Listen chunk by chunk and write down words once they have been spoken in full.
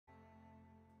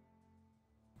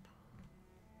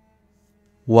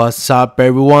What's up,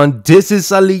 everyone? This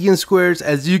is A Legion Squares.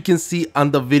 As you can see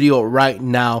on the video right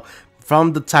now,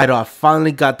 from the title, I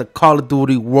finally got the Call of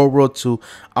Duty World War II.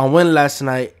 I went last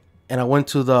night and I went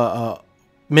to the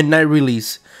midnight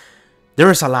release. There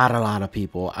was a lot of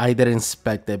people. I didn't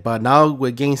expect it, but now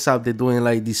with GameStop, they're doing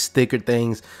like these sticker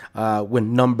things with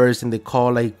numbers, and they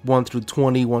call like 1 through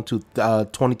 20, 1 to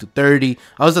 20 to 30.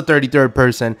 I was the 33rd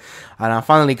person, and I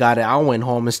finally got it. I went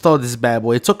home, installed this bad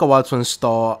boy. It took a while to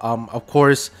install. Of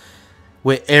course,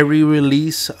 with every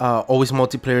release, always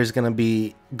multiplayer is gonna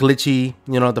be glitchy.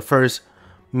 You know, the first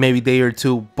maybe day or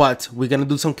two, but we're gonna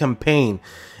do some campaign.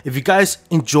 If you guys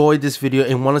enjoyed this video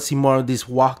and want to see more of these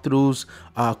walkthroughs,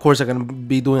 of course I'm gonna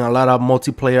be doing a lot of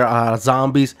multiplayer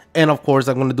zombies, and of course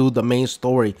I'm gonna do the main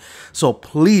story. So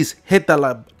please hit that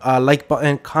like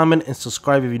button, comment, and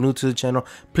subscribe if you're new to the channel.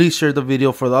 Please share the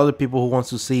video for the other people who wants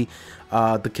to see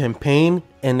the campaign.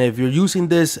 And if you're using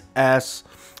this as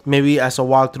maybe as a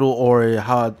walkthrough or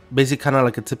how basic kind of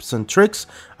like a tips and tricks,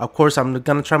 of course I'm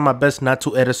gonna try my best not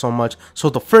to edit so much.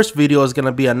 So the first video is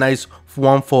gonna be a nice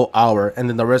 1 full hour, and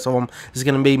then the rest of them is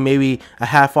gonna be maybe a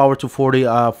half hour to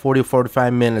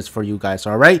 45 minutes for you guys.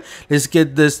 All right, let's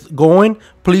get this going.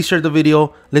 Please share the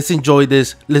video. Let's enjoy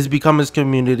this. Let's become this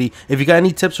community. If you got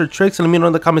any tips or tricks, let me know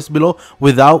in the comments below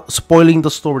without spoiling the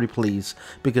story, please,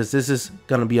 because this is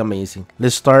gonna be amazing.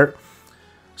 Let's start.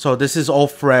 So this is all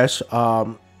fresh.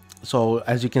 So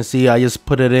as you can see, I just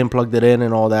put it in, plugged it in,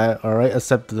 and all that. All right,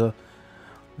 except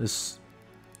let's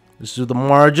do the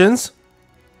margins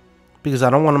because I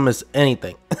don't want to miss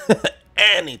anything.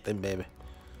 Anything, baby.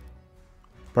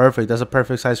 Perfect. That's a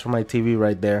perfect size for my TV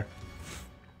right there.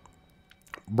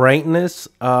 Brightness.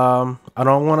 I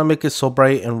don't want to make it so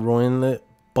bright and ruin it,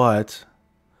 but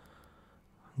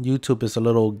YouTube is a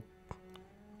little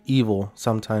evil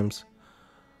sometimes.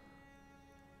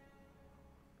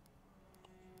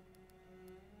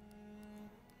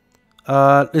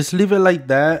 Let's leave it like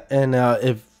that, and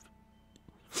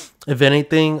if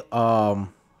anything, I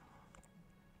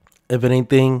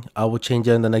will change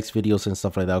it in the next videos and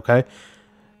stuff like that. Okay,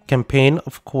 campaign,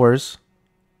 of course.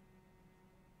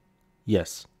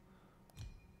 Yes.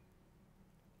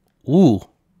 Ooh.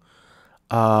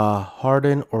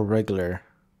 Harden or regular.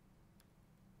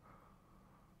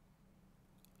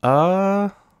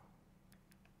 Let's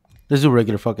do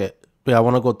regular. Fuck it. But I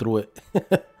want to go through it.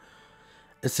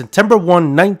 It's September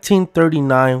 1,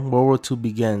 1939, World War II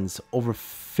begins. Over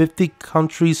 50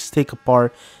 countries take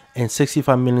part and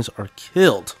 65 million are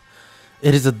killed.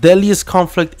 It is the deadliest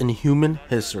conflict in human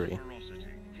history.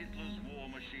 Hitler's war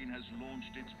machine has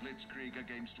launched its blitzkrieg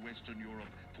against Western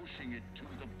Europe, pushing it to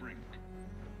the brink.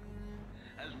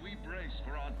 As we brace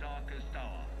for our darkest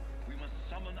hour, we must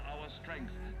summon our strength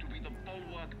to be the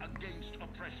bulwark against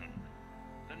oppression.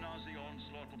 The Nazi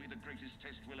onslaught will be the greatest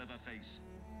test we'll ever face.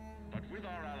 But with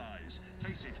our allies,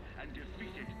 face it and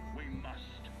defeat it we must.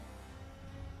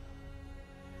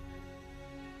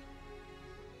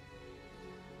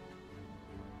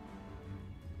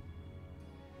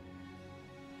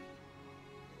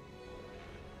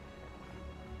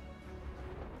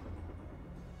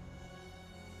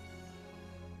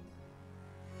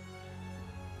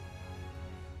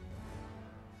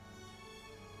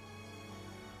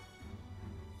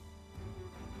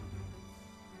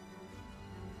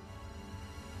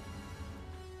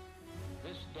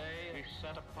 This day we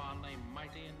set upon a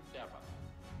mighty endeavor,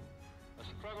 a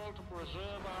struggle to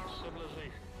preserve our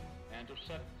civilization and to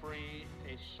set free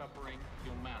a suffering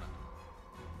humanity.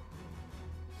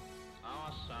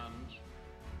 Our sons,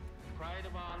 pride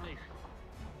of our nation,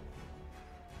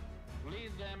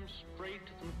 lead them straight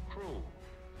and true.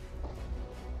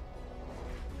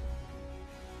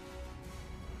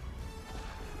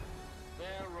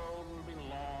 Their road will be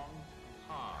long and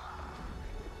hard.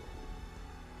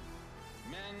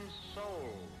 Men's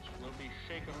souls will be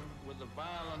shaken with the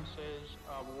violences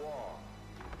of war.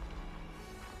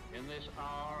 In this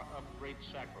hour of great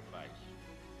sacrifice,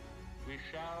 we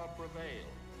shall prevail.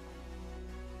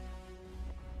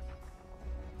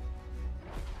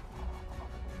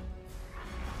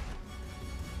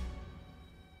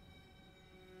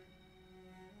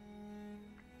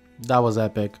 That was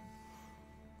epic.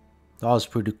 That was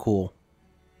pretty cool.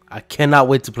 I cannot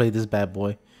wait to play this bad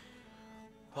boy.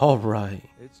 All right.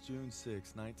 It's June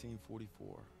 6,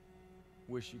 1944.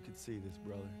 Wish you could see this,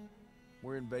 brother.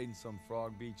 We're invading some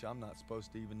frog beach I'm not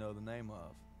supposed to even know the name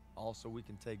of. Also, we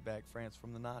can take back France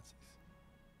from the Nazis.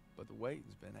 But the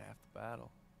waiting's been half the battle.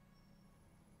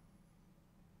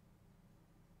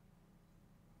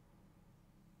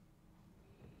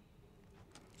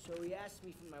 So he asked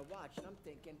me for my watch, and I'm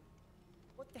thinking,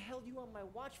 What the hell do you want my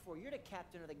watch for? You're the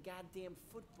captain of the goddamn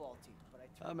football team.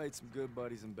 But I made some good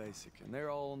buddies in basic, and they're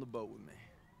all on the boat with me.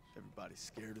 Everybody's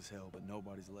scared as hell, but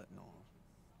nobody's letting on.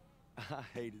 I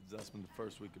hated Zussman the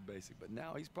first week of basic, but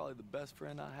now he's probably the best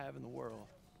friend I have in the world.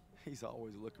 He's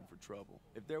always looking for trouble.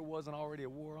 If there wasn't already a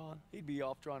war on, he'd be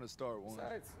off trying to start one.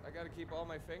 Besides, I gotta keep all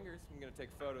my fingers. I'm gonna take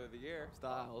photo of the year.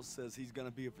 Styles says he's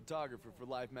gonna be a photographer for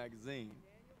Life magazine.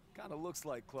 Kinda looks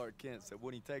like Clark Kent said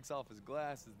when he takes off his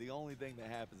glasses, the only thing that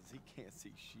happens is he can't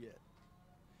see shit.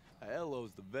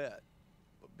 Elo's the vet,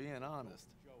 but being honest,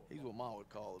 he's what Ma would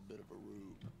call a bit of a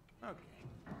rube. Okay.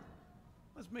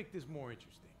 Let's make this more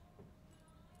interesting.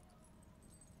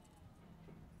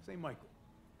 St. Michael,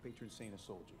 patron saint of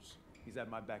soldiers. He's had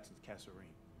my back since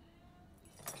Kasserine.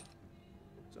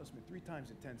 Zussman 3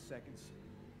 times in 10 seconds,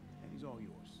 and he's all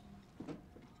yours.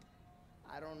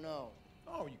 I don't know.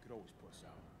 Oh, you could always puss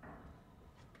out.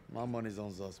 My money's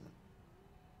on Zussman.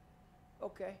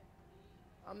 Okay.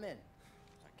 I'm in.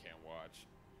 I can't watch.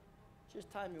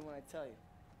 Just time me when I tell you.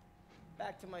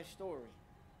 Back to my story.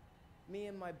 Me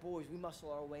and my boys, we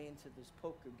muscle our way into this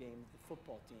poker game that the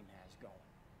football team has going.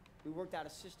 We worked out a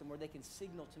system where they can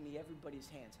signal to me everybody's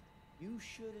hands. You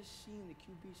should have seen the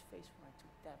QB's face when I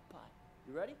took that pot.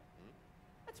 You ready?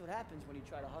 That's what happens when you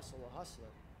try to hustle a hustler.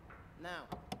 Now,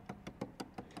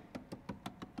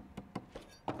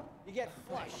 you get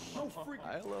flush. No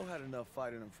freaking. Elo had enough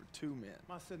fight in him for 2 men.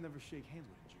 Ma said never shake hands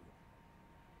with a Jew.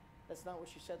 That's not what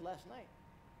she said last night.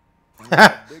 And he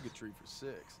had bigotry for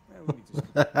 6. Man, we need to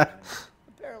skip that.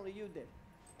 Apparently you did.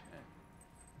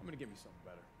 I'm gonna get me something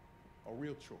better. A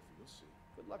real trophy, you'll see.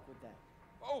 Good luck with that.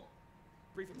 Oh!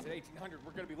 Briefing's at 1800.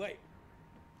 We're gonna be late.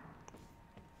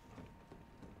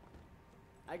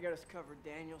 I got us covered,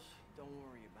 Daniels. Don't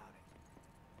worry about it.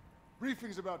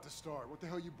 Briefing's about to start. What the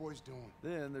hell you boys doing?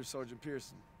 Then there's Sergeant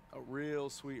Pearson, a real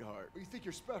sweetheart. Well, you think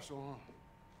you're special, huh?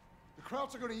 The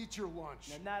Krauts are gonna eat your lunch.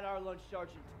 Now, not our lunch,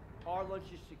 Sergeant. Our lunch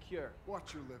is secure.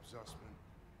 Watch your lips, Zussman.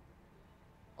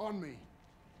 On me.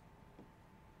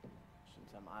 Since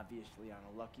I'm obviously on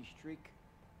a lucky streak,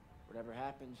 whatever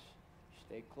happens,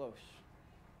 stay close.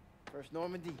 First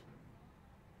Normandy,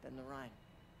 then the Rhine.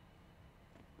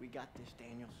 We got this,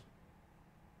 Daniels.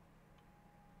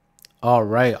 All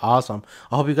right, awesome.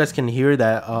 I hope you guys can hear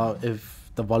that.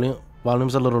 If the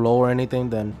volume's a little low or anything,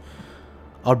 then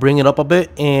I'll bring it up a bit,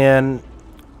 and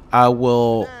I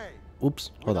will.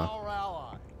 Oops, hold on. Our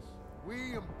allies,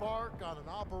 we embark on an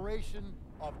operation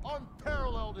of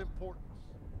unparalleled importance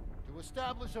to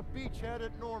establish a beachhead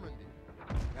at Normandy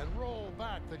and roll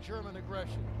back the German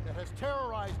aggression that has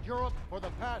terrorized Europe for the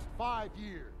past 5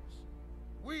 years.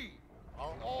 We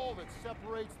are all that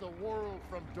separates the world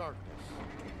from darkness.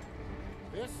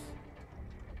 This,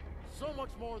 so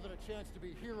much more than a chance to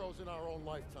be heroes in our own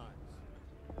lifetimes.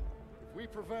 If we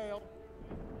prevail,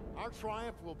 our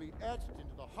triumph will be etched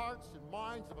into the hearts and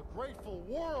minds of a grateful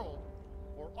world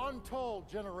for untold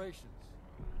generations.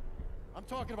 I'm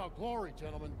talking about glory,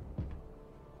 gentlemen.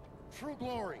 True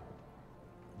glory.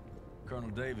 Colonel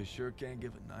Davis sure can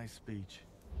give a nice speech.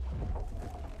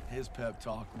 His pep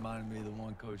talk reminded me of the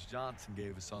one Coach Johnson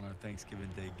gave us on our Thanksgiving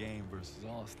Day game versus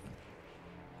Austin.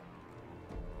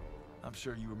 I'm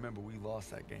sure you remember we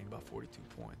lost that game by 42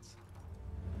 points.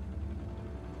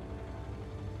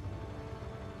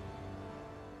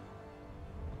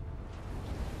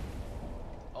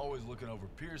 Always looking over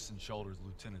Pearson's shoulders,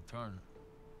 Lieutenant Turner.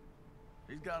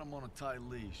 He's got him on a tight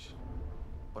leash.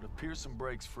 But if Pearson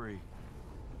breaks free,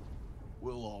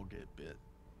 we'll all get bit.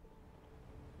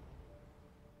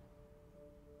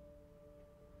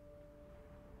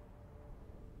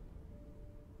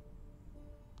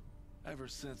 Ever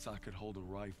since I could hold a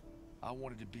rifle, I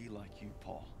wanted to be like you,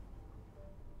 Paul.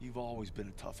 You've always been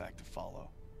a tough act to follow.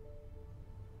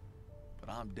 But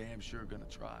I'm damn sure gonna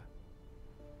try.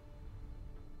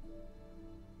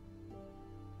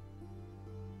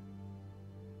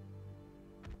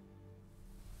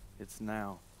 It's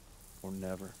now or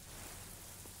never.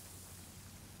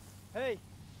 Hey,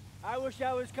 I wish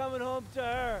I was coming home to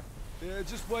her. Yeah,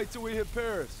 just wait till we hit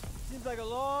Paris. Seems like a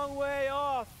long way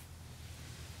off.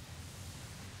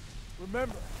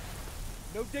 Remember,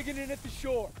 no digging in at the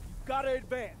shore. You've got to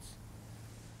advance.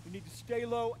 You need to stay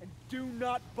low and do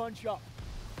not bunch up.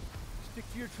 Stick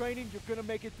to your training, you're gonna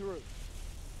make it through.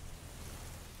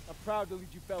 I'm proud to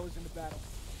lead you fellas into battle.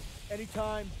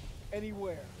 Anytime,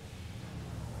 anywhere.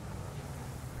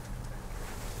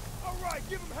 All right,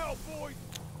 give them hell, boys!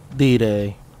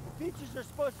 D-Day. The beaches are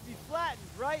supposed to be flattened,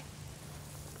 right?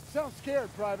 Sound scared,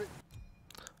 Private.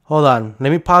 Hold on.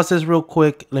 Let me pause this real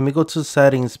quick. Let me go to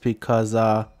settings because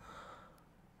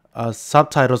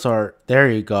subtitles are... There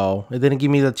you go. It didn't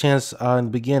give me the chance in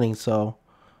the beginning, so...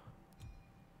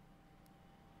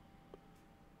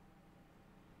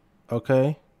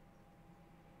 Okay.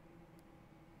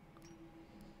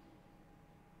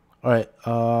 All right.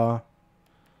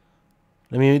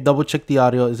 Let me double check the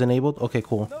audio is enabled. Okay,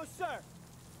 cool. No, sir.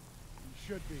 You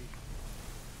should be.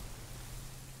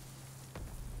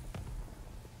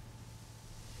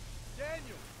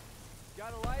 Daniel,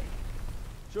 got a light?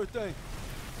 Sure thing.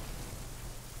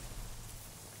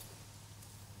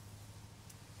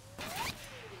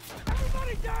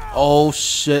 Everybody down! Oh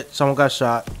shit! Someone got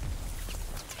shot.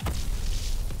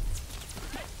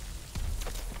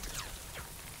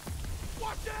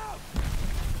 Watch out!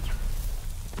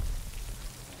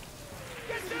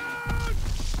 Get down!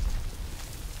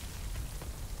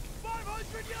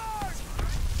 500 yards!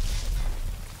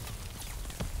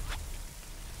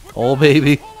 Oh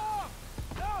baby. Pull off!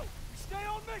 No! Stay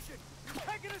on mission! You're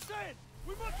taking us in!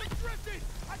 We must have drifted!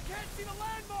 I can't see the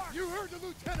landmark! You heard the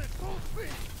lieutenant. Full speed.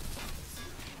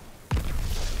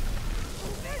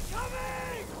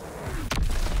 Incoming!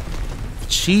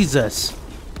 Jesus.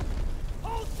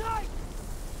 Hold tight!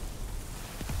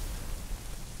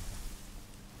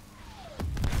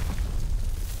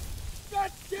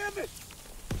 God damn it!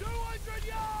 200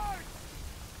 yards!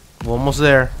 We're almost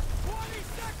there. 20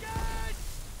 seconds!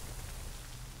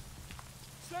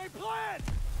 Same plan!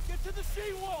 Get to the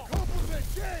seawall! Compliment,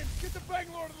 James. Get the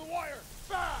Bangalore to the wire.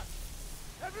 Fast.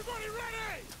 Everybody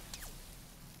ready?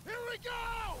 Here we go.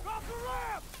 Drop the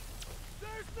ramp!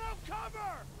 There's no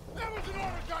cover! That was an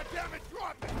order, goddammit.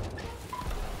 Drop it.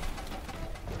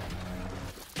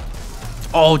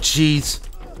 Oh jeez.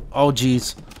 Oh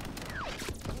jeez.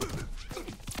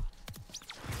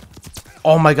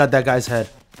 Oh my god, that guy's head.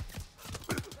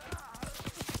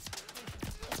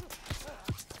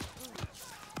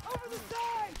 Over the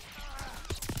side!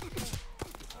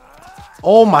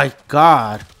 Oh my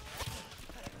god.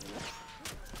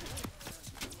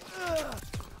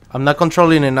 I'm not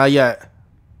controlling it, not yet.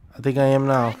 I think I am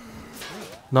now.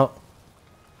 No.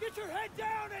 Get your head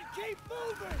down and keep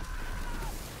moving!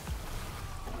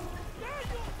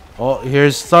 Daniel! Oh, here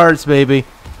it starts, baby.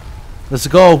 Let's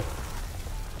go.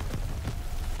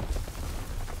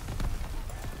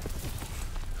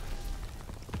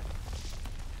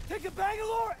 Take a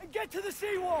Bangalore and get to the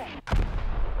seawall!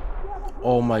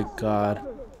 Oh my god.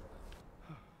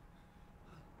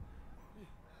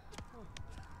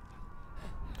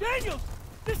 Daniels!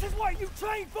 This is what you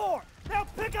trained for! Now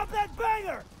pick up that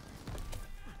banger!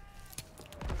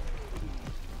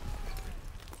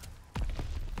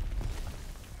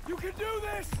 You can do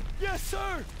this! Yes,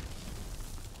 sir!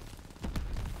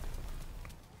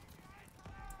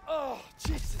 Oh,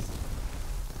 Jesus!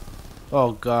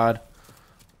 Oh god.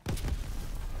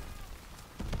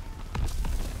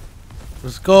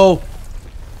 Let's go.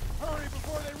 Hurry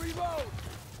before they reload.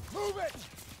 Move it.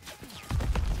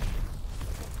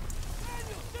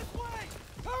 Daniels, this way!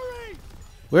 Hurry!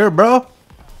 Where, bro?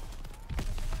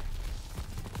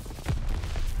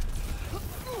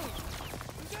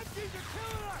 These empties are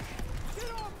killing us! Get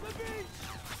off the beach!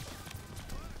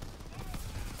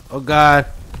 Oh god.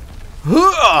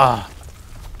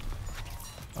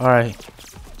 All right.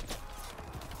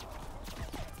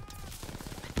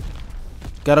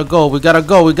 Gotta go. We gotta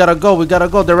go. We gotta go. We gotta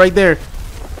go. They're right there.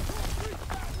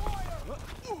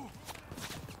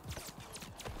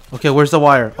 Okay, where's the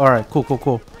wire? All right, cool, cool,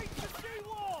 cool. Reach the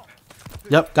seawall!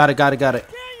 Yep, got it, got it, got it.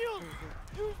 Daniels!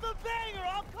 Use the banger!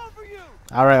 I'll cover you!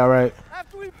 All right, all right.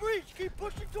 After we breach, keep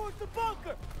pushing towards the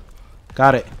bunker!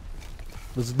 Got it.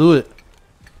 Let's do it.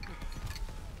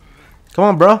 Come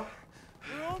on, bro.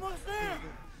 We're almost there!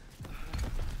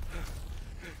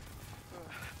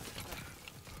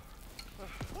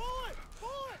 Pull it!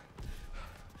 Pull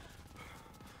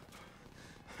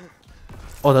it!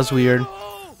 Oh, that's weird. Oh!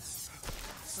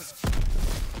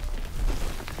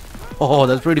 Oh,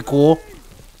 that's pretty cool.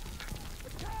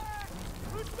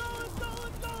 Let's go, let's go,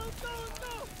 let's go, let's go, let's go!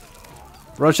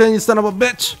 Rush in, you son of a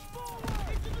bitch.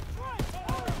 Into the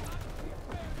truck!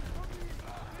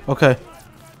 Okay.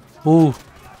 Ooh.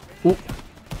 Ooh.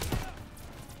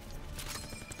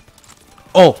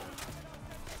 Oh.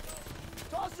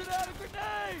 Toss it out a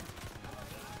grenade!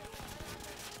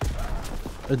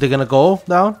 Are they gonna go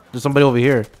down? There's somebody over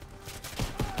here.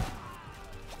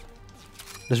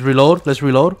 Let's reload. Let's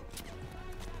reload.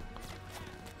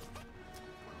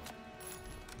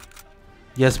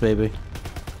 Yes, baby.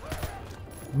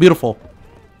 Beautiful.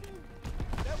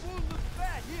 That wound looks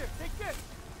bad. Here, take this.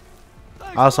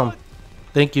 Thanks, Awesome. bud.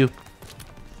 Thank you.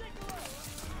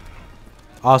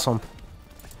 Awesome.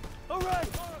 All right,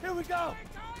 here we go.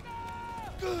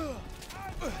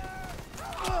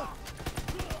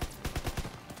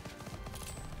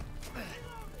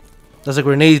 That's a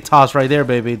grenade toss right there,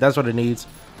 baby. That's what it needs.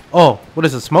 Oh, what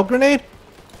is it? Smoke grenade?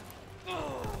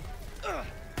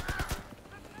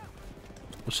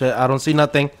 Shit, I don't see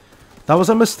nothing. That was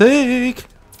a mistake.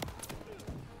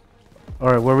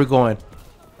 Alright, where are we going?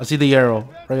 I see the arrow.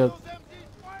 Right up.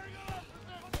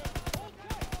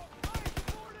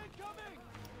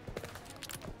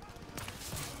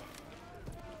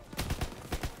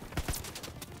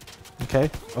 Okay.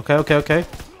 Okay.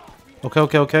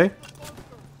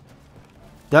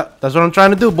 Yeah, that's what I'm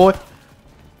trying to do, boy.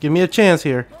 Give me a chance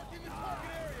here.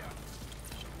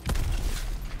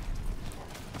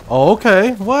 Oh,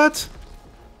 okay. What?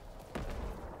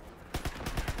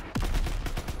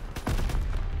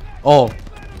 Oh,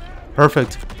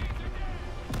 perfect.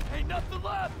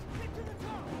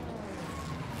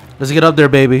 Let's get up there,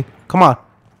 baby. Come on.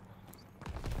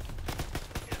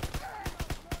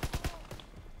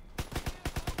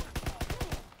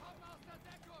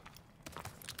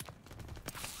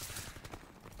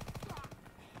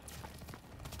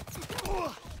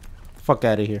 Fuck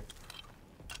out of here.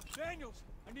 Daniels,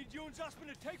 I need you and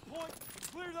Zussman to take point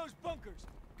and clear those bunkers.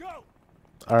 Go!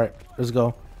 Alright, let's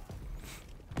go.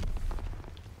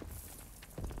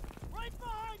 Right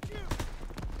behind you!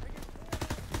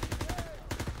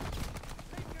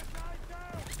 Take your guys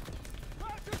down!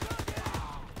 Crouch your gun!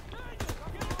 Daniels,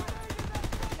 get a grenade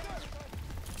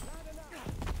in that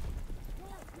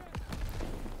bunker!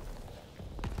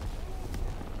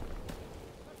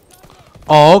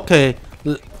 Oh, okay.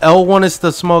 L1 is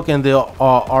the smoke and the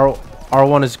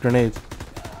R1 is grenades.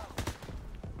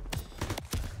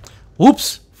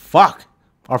 Whoops! Fuck!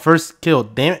 Our first kill.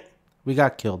 Damn it. We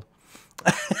got killed.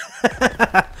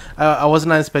 I was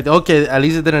not expecting. Okay, at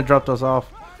least it didn't drop us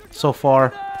off so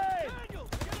far.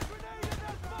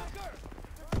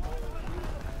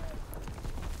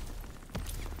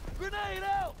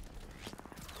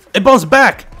 It bounced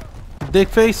back! Dick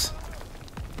face.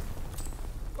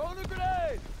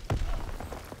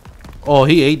 Oh,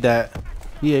 he ate that.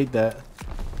 He ate that.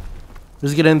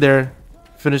 Let's get in there.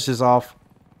 Finish this off.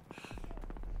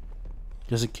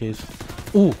 Just in case.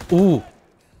 Ooh, ooh.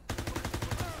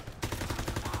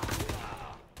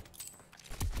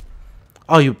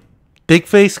 Oh, you big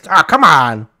face. Ah, come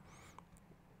on.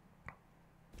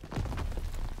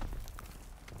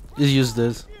 Just use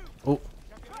this. Oh.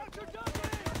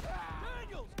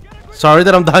 Sorry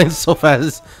that I'm dying so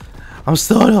fast. I'm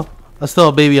still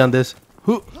a baby on this.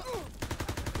 Who?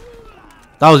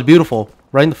 That was beautiful.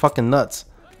 Right in the fucking nuts.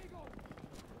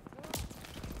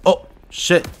 Oh,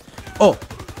 shit. Oh.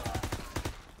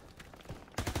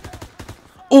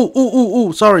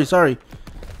 Ooh. Sorry.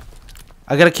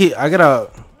 I gotta get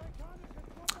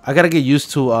used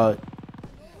to, I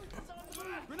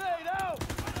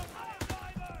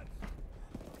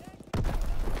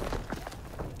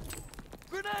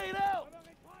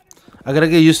gotta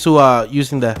get used to,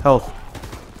 using the health.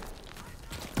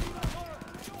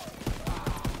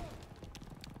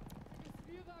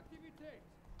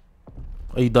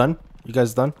 Are you done? You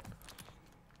guys done?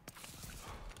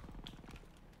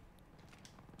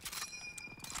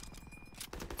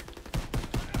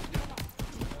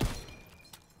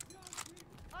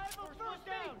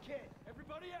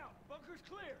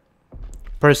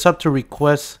 Press up to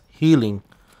request healing.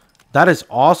 That is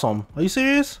awesome. Are you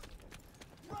serious?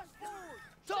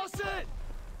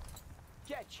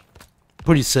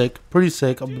 Pretty sick.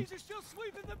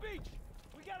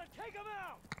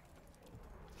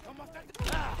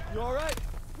 You alright?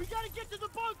 We gotta get to the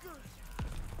bunkers!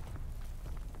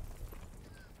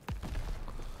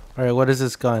 Alright, what is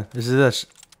this gun? Is this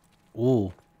a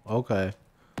ooh, okay.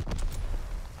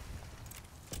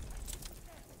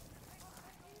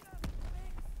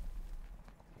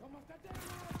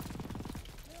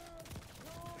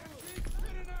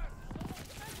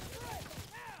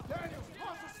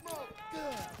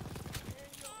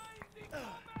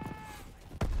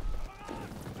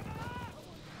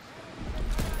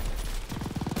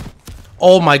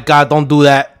 Oh my god, don't do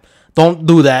that. Don't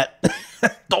do that.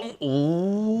 Don't.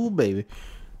 Ooh, baby.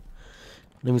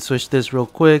 Let me switch this real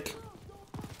quick.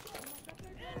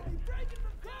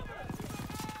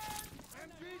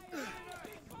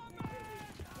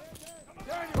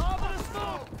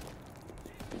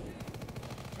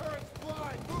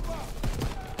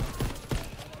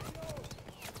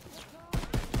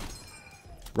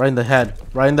 Right in the head.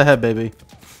 Right in the head, baby.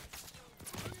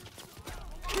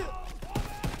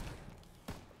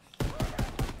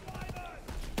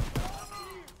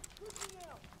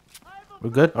 We're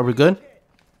good? Are we good?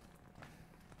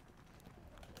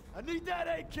 I need that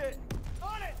aid kit.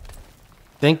 On it.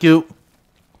 Thank you.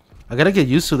 I gotta get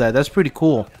used to that. That's pretty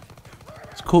cool.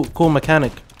 It's cool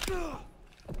mechanic.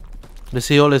 Let's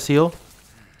heal.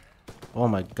 Oh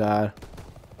my god.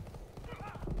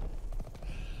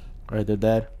 Alright, they're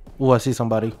dead. Ooh, I see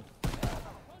somebody.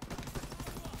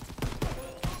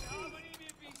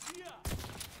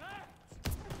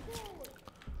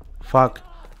 Fuck.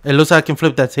 It looks like I can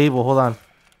flip that table. Hold on.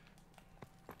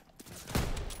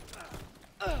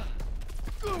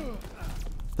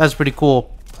 That's pretty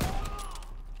cool.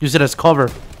 Use it as cover.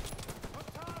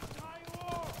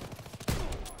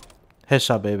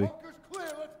 Headshot, baby. Bunker's clear,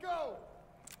 let's go!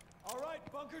 All right,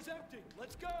 bunker's empty.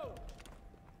 Let's go.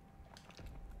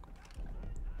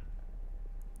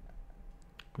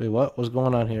 Wait, what? What's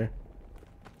going on here?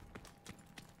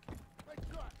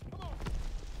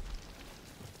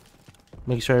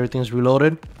 Make sure everything's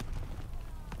reloaded.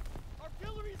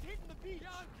 Artillery's hitting the beach.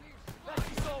 That's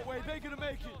the assault wave. They gonna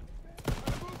make it.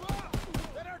 Move up!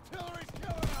 That artillery's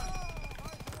killing us!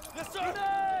 Yes, sir.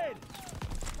 Grenade!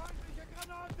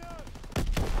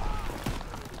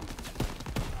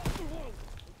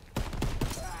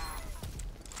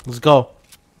 Let's go.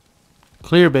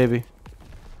 Clear, baby.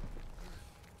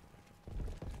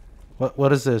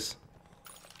 What is this?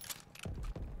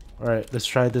 Alright, let's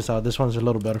try this out. This one's a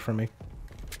little better for me.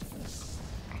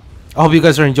 I hope you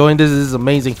guys are enjoying this. This is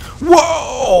amazing.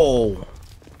 Whoa!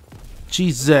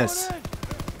 Jesus.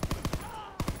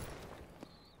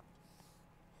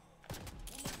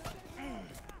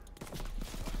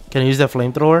 Can I use that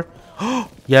flamethrower?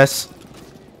 Yes.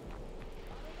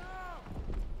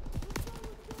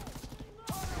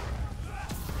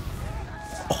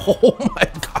 Oh my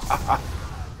god.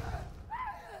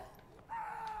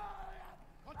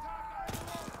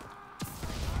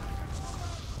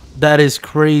 That is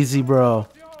crazy, bro.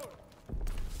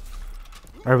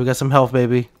 Alright, we got some health,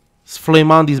 baby. Let's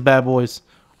flame on these bad boys.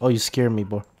 Oh, you scared me,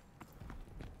 bro.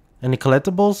 Any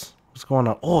collectibles? What's going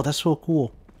on? Oh, that's so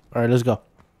cool. Alright, let's go.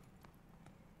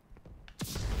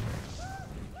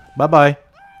 Bye-bye.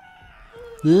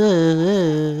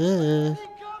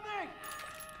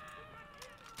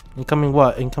 Incoming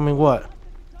what? Incoming what?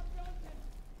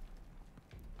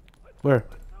 Where?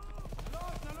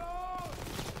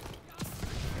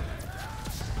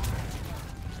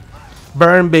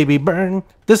 Burn, baby, burn.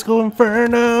 Disco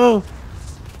Inferno.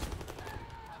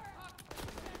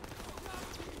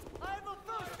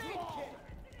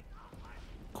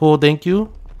 Cool, thank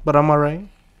you. But I'm alright.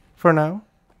 For now.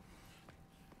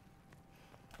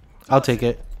 I'll take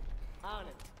it.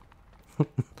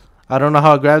 I don't know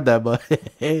how I grabbed that, but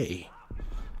hey.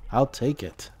 I'll take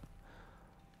it.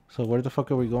 So where the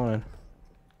fuck are we going?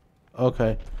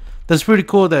 Okay. That's pretty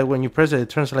cool that when you press it, it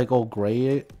turns like all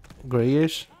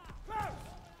grayish.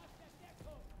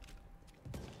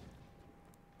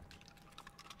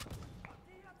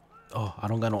 Oh, I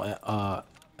don't got no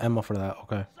ammo for that.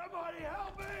 Okay. Somebody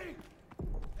help me!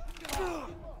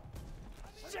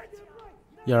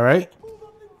 You alright?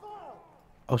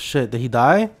 Oh shit, did he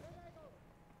die?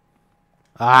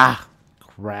 Ah,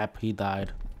 crap, he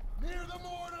died. Near the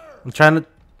mortar! I'm trying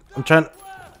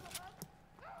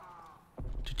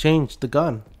to change the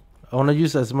gun. I want to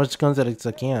use as much guns as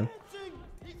I can.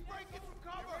 He's breaking from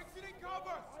cover! Exiting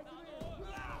cover!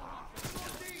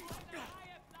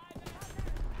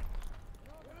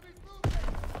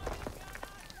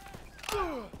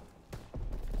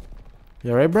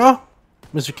 You alright, bro?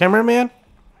 Mr. Cameraman?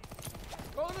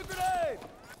 Throwing the grenade.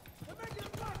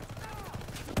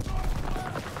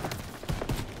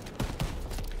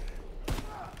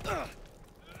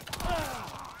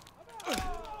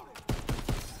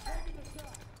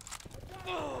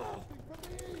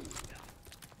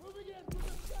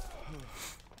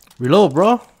 Reload,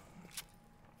 bro.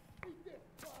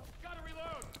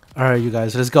 Alright, you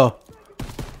guys, let's go.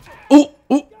 Ooh,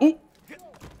 ooh, ooh.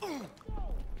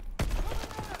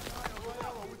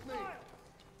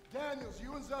 Daniels,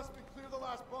 you and Zussman clear the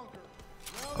last bunker.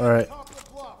 All right. Top of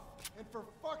the bluff. And for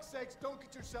fuck's sakes, don't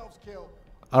get yourselves killed.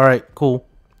 Alright, cool.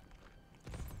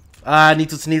 I need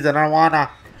to sneeze and I don't wanna.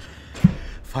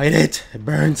 Fight it. It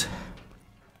burns.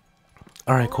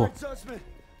 Alright, cool. Sussman,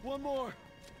 one more.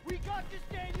 We got this,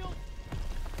 Daniels.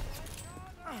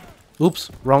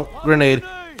 Oops, wrong grenade.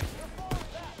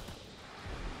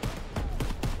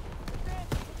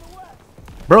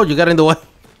 Bro, you got in the way.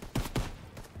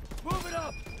 Move it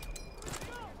up.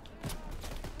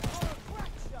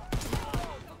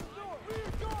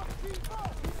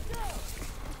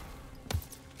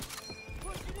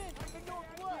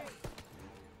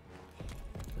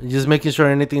 Just making sure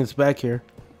anything's back here.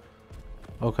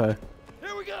 Okay.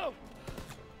 Here we go.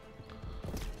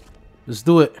 Let's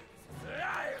do it.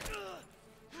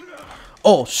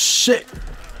 Oh shit!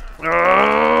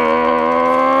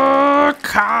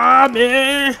 Come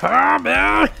in.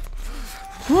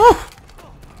 Woo.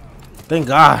 Thank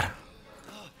God.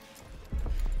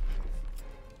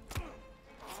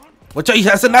 Watch out, he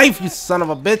has a knife, you son of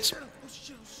a bitch.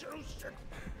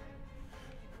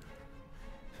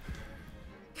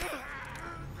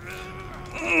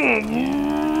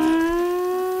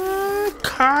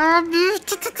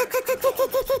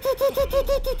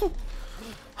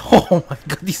 Oh my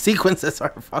God, these sequences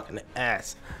are fucking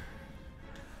ass.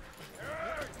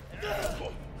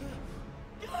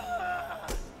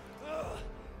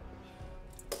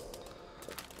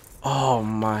 Oh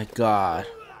my God.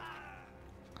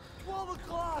 12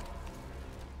 o'clock.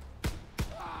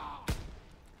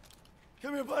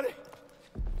 Come here, buddy.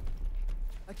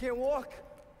 I can't walk.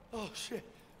 Oh shit.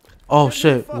 Oh Get me the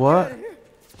shit, fuck what? outta here.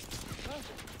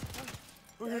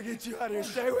 We're gonna get you out of here.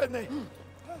 Stay with me.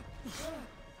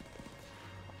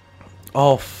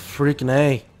 Oh freaking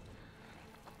A.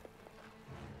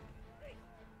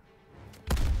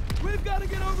 We've got to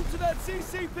get over to that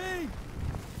CCP.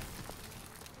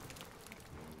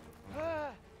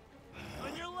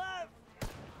 On your left.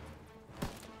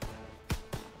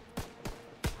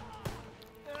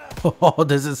 Oh,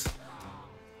 this is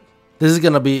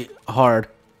gonna be hard.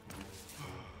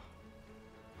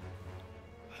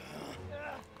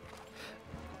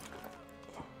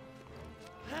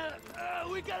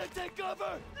 We gotta take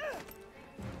cover.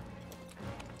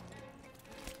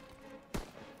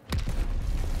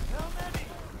 How many?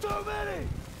 Too many.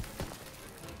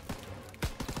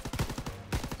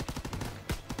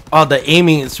 Oh, the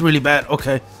aiming is really bad.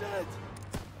 Okay. Shit.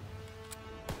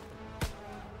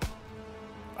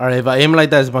 Alright, if I aim like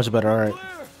that, it's much better. Alright.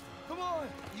 Clear. Come on.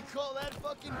 You call that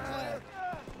fucking clear?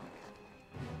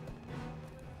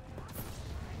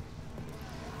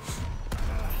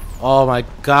 Oh my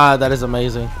God, that is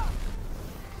amazing.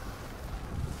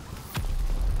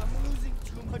 I'm losing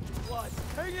too much blood.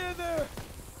 Hang in there.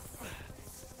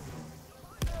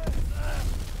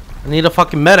 I need a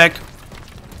fucking medic.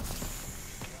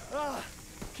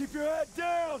 Keep your head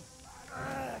down.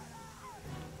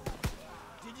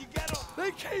 Did you get him?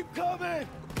 They keep coming.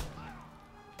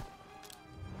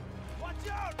 Watch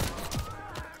out.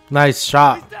 Nice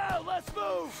shot. He's down. Let's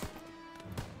move.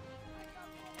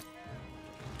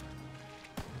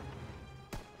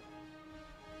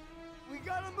 We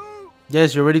gotta move.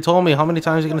 Yes, you already told me. How many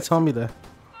times are you gonna tell me that?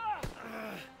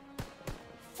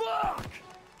 Fuck.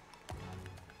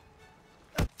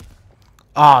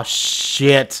 Oh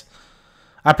shit.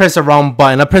 I pressed the wrong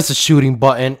button. I pressed the shooting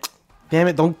button. Damn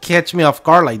it, don't catch me off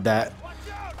guard like that. Watch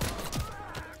out.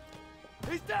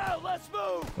 He's down. Let's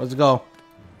move. Let's go.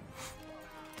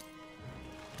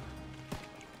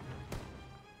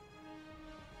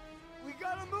 We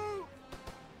gotta move.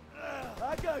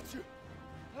 I got you.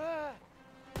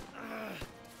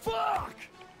 Fuck.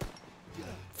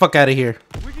 Fuck out of here.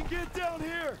 We can get down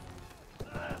here.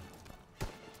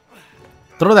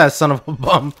 Throw that son of a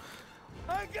bum.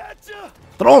 I got you.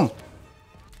 Throw him.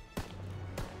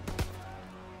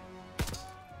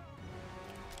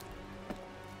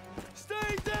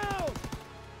 Stay down.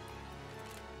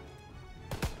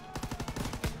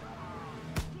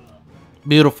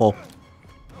 Beautiful.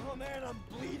 Oh man, I'm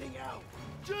bleeding out.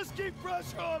 Just keep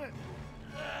pressure on it.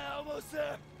 Almost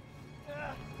there.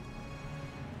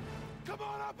 Come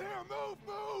on up here. Move,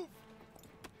 move.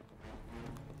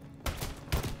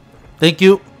 Thank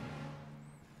you.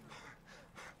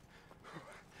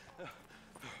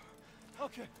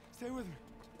 Okay, stay with me.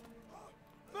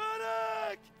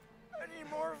 Medic! I need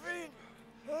morphine.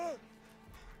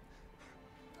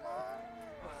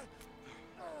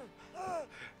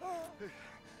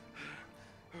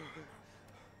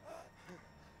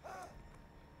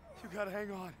 You gotta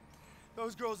hang on.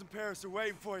 Those girls in Paris are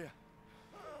waiting for you.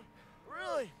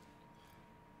 Really?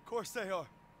 Of course they are.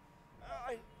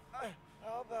 How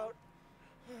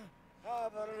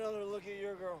about another look at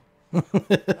your girl?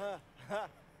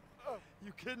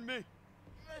 You kidding me?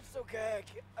 It's okay.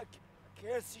 I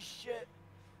can't see shit.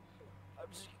 I'm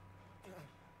just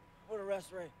put a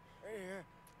rest right here.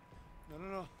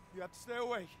 No. You have to stay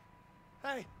awake.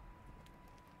 Hey,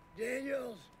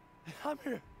 Daniels. I'm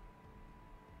here.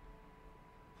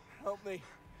 Help me.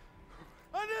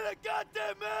 I need a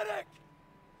goddamn medic.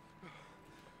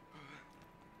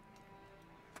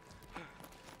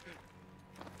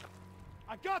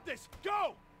 I got this.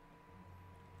 Go.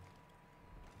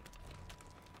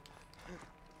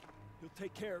 You'll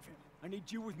take care of him. I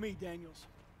need you with me, Daniels.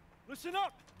 Listen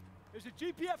up! There's a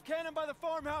GPF cannon by the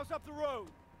farmhouse up the road.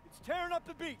 It's tearing up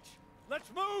the beach.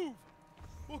 Let's move!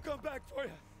 We'll come back for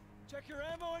you. Check your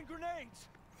ammo and grenades.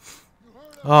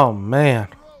 Oh man.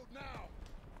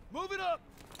 Move it up!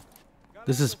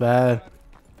 This is bad.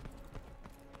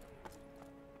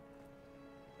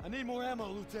 I need more ammo,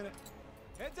 Lieutenant.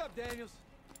 Heads up, Daniels.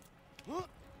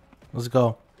 Let's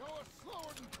go. Going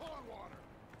slower than Clearwater.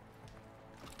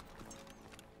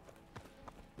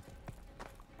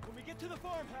 When we get to the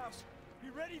farmhouse, be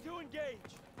ready to engage.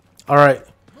 All right.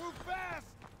 Move fast.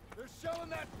 They're shelling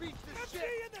that beach to MG shit.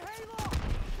 in the hayloft!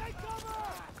 Take cover!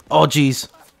 Oh, jeez.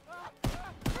 Hit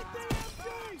the MG!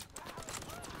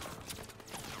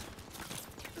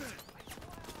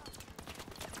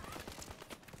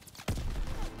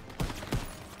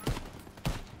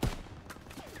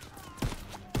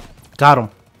 Got him.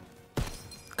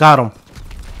 Got him.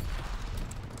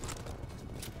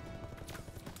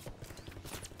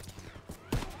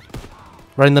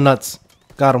 Right in the nuts.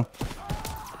 Got him.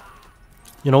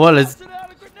 You know what? Let's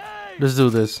do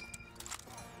this.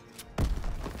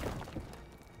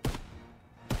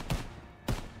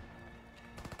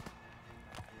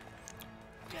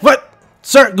 What?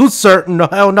 Sir, good sir. No,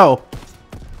 hell no.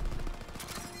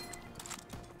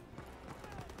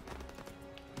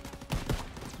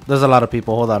 There's a lot of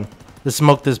people. Hold on. Let's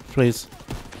smoke this place.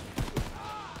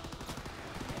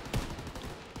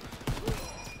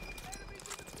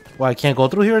 Why, I can't go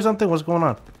through here or something? What's going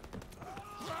on?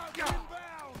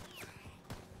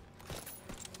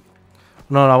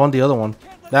 No, I want the other one.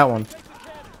 That one.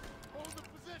 Hold the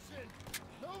position.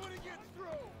 Nobody gets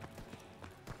through.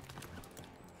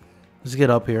 Let's get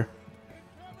up here.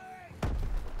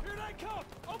 Here they come!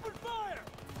 Open fire!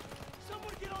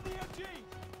 Someone get on the MG!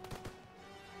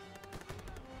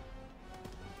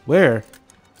 Where?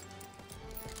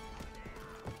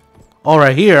 Oh,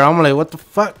 right here. I'm like, what the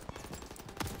fuck?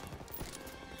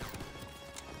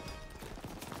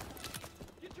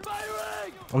 Get your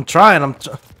firing! I'm trying.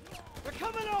 They're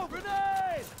coming over!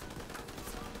 Grenade!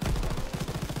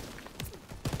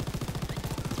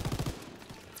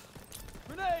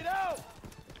 Grenade out!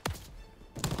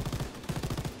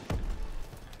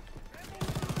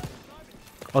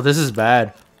 Oh, this is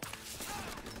bad.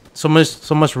 So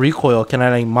much recoil. Can I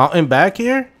like mountain back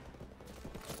here?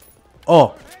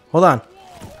 Oh, hold on.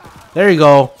 There you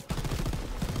go.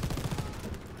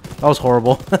 That was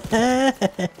horrible.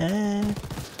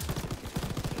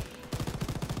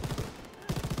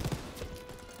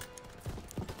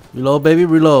 Reload, baby,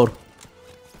 reload.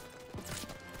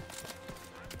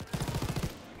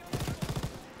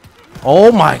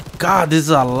 Oh my god, this is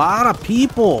a lot of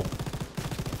people.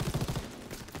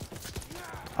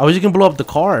 I wish you can blow up the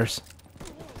cars.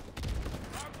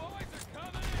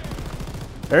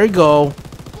 There you go.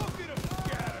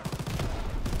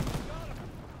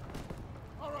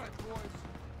 All right, boys.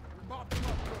 We mopped them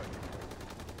up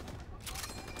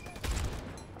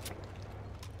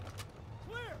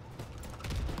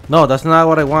good. No, that's not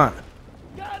what I want.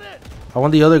 Got it! I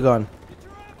want the other gun. Get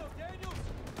your ammo, Daniels!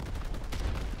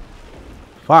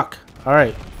 Fuck.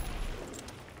 Alright.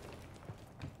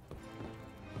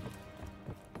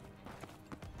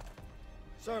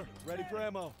 Sir, ready for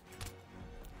ammo.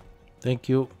 Thank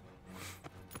you.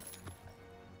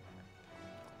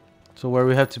 So where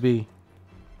we have to be?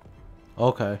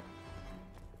 Okay.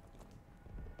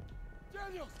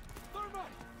 Daniels! Thermite!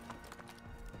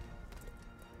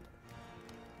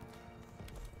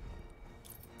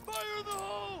 Fire in the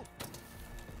hole!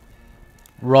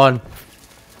 Run.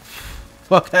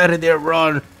 Fuck out of there,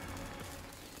 run. Good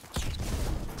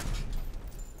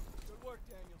work,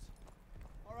 Daniels.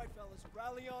 All right, fellas,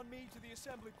 rally on me to the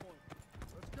assembly point.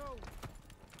 Let's go.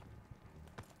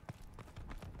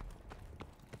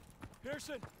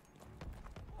 Pearson,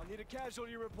 I'll need a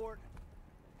casualty report.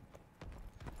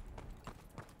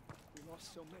 We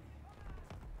lost so many.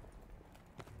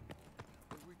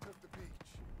 But we took the beach.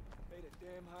 Paid a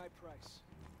damn high price.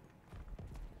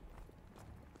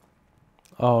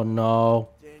 Oh no.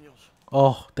 Daniels.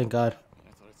 Oh, thank God. I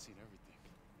thought I'd seen everything.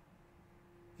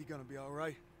 He gonna be all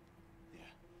right? Yeah.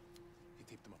 He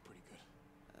taped them up pretty good.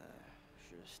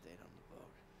 Should have stayed on the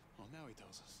boat. Well, now he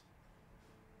tells us.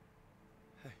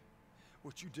 Hey,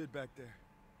 what you did back there,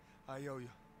 I owe you.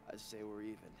 I'd say we're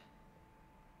even.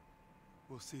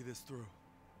 We'll see this through.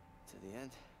 To the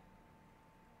end.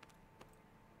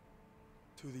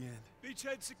 To the end.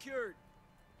 Beachhead secured.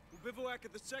 We'll bivouac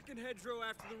at the second hedgerow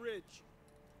after the ridge.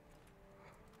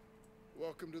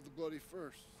 Welcome to the bloody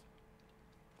first.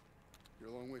 You're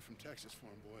a long way from Texas,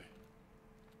 farm boy.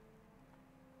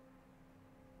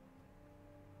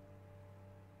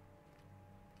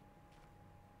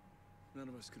 None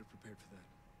of us could have prepared for that.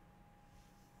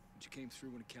 But you came through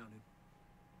when it counted.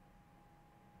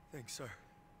 Thanks, sir.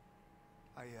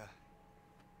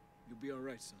 You'll be all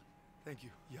right, son. Thank you.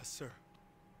 Yes, sir.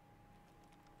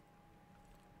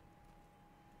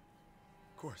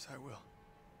 Of course, I will.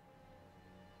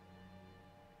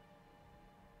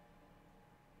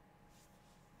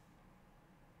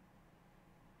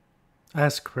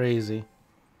 That's crazy.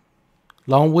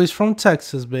 Long ways from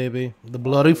Texas, baby. The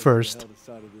bloody first. Hell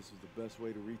decided this was the best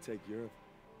way to retake Europe,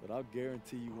 but I'll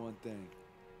guarantee you one thing: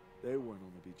 they weren't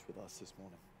on the beach with us this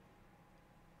morning.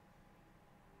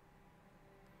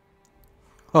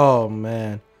 Oh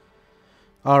man.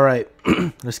 All right,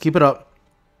 let's keep it up.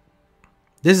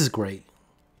 This is great.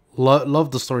 Love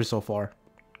the story so far.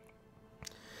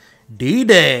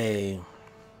 D-Day.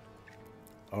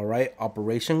 All right,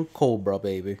 Operation Cobra,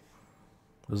 baby.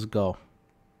 Let's go.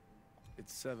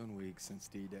 It's 7 weeks since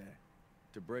D-Day.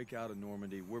 To break out of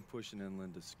Normandy, we're pushing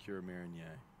inland to secure Marigny.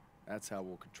 That's how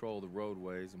we'll control the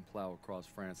roadways and plow across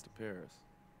France to Paris.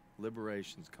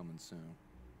 Liberation's coming soon.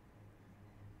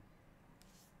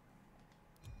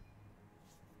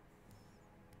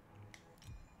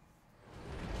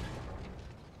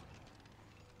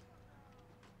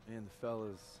 Me and the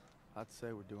fellas, I'd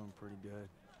say we're doing pretty good.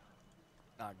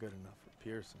 Not good enough for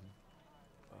Pearson,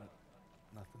 but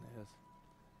nothing is.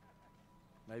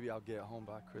 Maybe I'll get home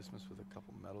by Christmas with a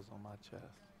couple medals on my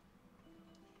chest.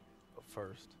 But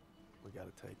first, we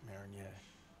gotta take Marigny.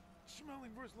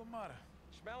 Schmeling versus LaMotta.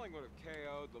 Schmeling would have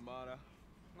KO'd LaMotta.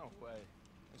 No way.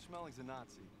 And Schmeling's a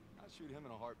Nazi. I'd shoot him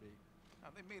in a heartbeat.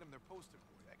 Now, they made him their poster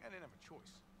boy. That guy didn't have a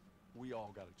choice. We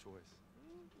all got a choice.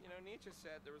 You know, Nietzsche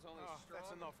said there was only strong...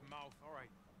 That's enough, mouth. All right.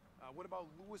 What about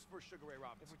Lewis versus Sugar Ray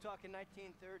Robinson? If we're talking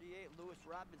 1938, Lewis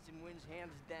Robinson wins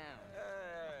hands down.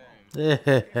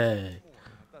 Hey.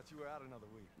 I thought you were out another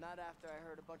week. Not after I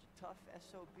heard a bunch of tough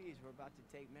SOBs were about to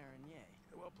take Marigny.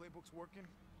 Well, playbook's working.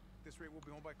 At this rate, we'll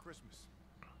be home by Christmas.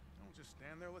 Don't just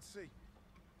stand there. Let's see.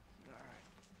 All right.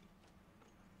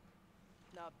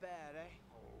 Not bad, eh?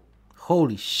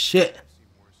 Holy shit. I've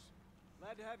seen worse.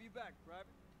 Glad to have you back, Private.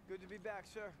 Good to be back,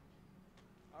 sir.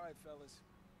 All right, fellas.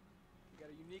 We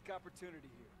got a unique opportunity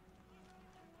here.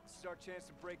 This is our chance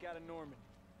to break out of Normandy.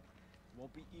 It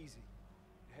won't be easy.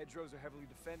 The hedgerows are heavily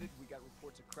defended. We got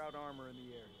reports of Kraut armor in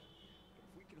the area. But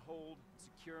if we can hold and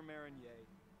secure Marigny,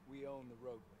 we own the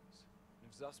roadways.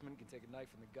 And if Zussman can take a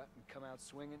knife in the gut and come out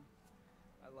swinging,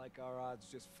 I like our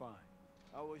odds just fine.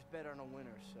 Always bet on a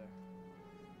winner, sir.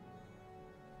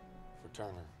 For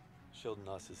Turner, shielding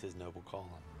us is his noble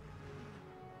calling.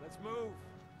 Let's move.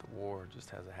 The war just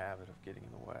has a habit of getting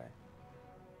in the way.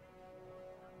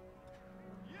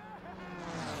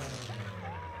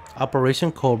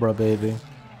 Operation Cobra, baby.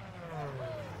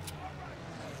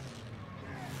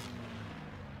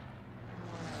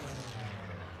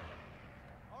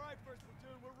 All right, first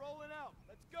platoon, we're rolling out.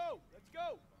 Let's go. Let's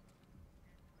go.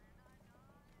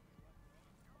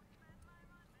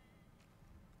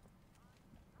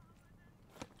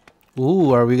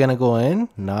 Ooh, are we gonna go in?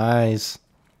 Nice.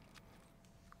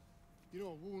 You know,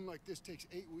 a wound like this takes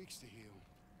 8 weeks to heal.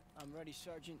 I'm ready,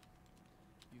 Sergeant.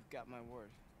 You've got my word.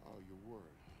 Oh, your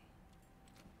word.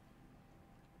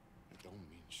 It don't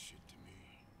mean shit to me.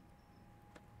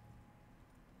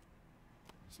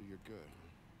 So you're good, huh?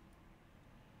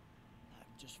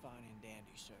 I'm just fine and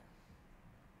dandy, sir.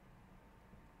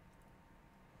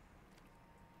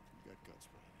 You got guts,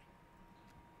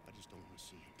 Private. I just don't want to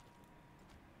see him.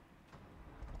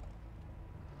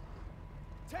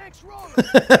 Tanks rolling.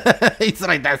 He's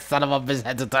like, that son of a bitch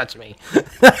had to touch me.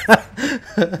 Hang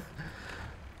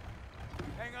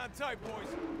on tight, boys.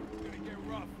 It's gonna get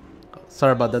rough.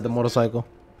 Sorry about that, the motorcycle.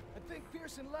 I think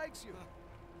Pearson likes you.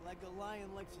 Like a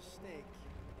lion likes a snake.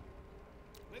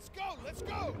 Let's go. Let's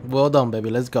go. Well done, baby.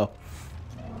 Let's go.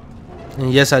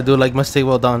 And yes, I do like my steak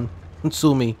well done.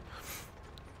 Sue me.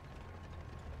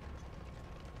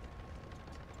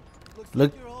 Looks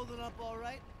Look. like you're holding up all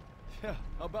right. Yeah,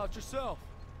 how about yourself?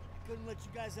 Couldn't let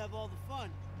you guys have all the fun.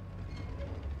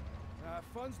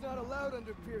 Fun's not allowed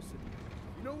under Pearson.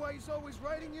 You know why he's always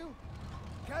writing you?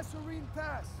 Kasserine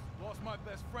Pass. Lost my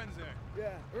best friends there.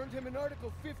 Yeah, earned him an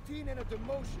Article 15 and a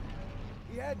demotion.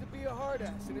 He had to be a hard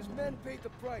ass, and his men paid the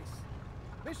price.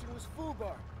 Mission was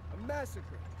Fubar, a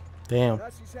massacre. Damn.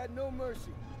 Nazis had no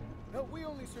mercy. Hell, we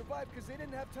only survived because they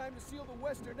didn't have time to seal the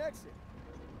western exit.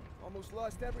 Almost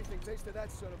lost everything thanks to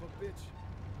that son of a bitch.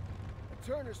 And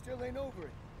Turner still ain't over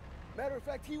it. Matter of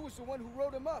fact, he was the one who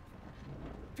wrote him up.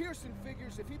 Pearson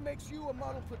figures if he makes you a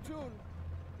model platoon,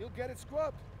 he'll get it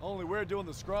scrubbed. Only we're doing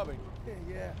the scrubbing.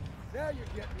 Yeah, now you're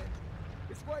getting it.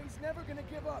 It's why he's never gonna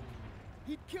give up.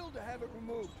 He'd kill to have it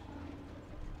removed.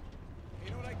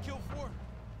 You know what I'd kill for?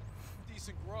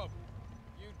 Decent grub.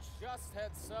 You just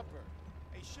had supper.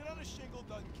 Hey, shit on a shingle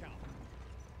doesn't count.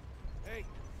 Hey,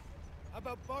 how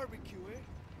about barbecue, eh?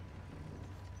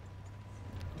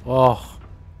 Oh.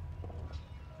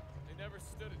 They never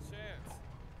stood a chance.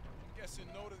 I'm guessing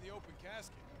no to the open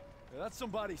casket. Yeah, that's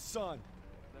somebody's son.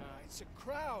 Nah, it's a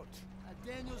crowd.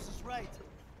 Daniels is right.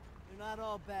 They're not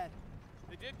all bad.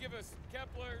 They did give us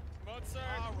Kepler, Mozart.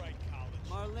 All right, college.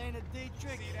 Marlena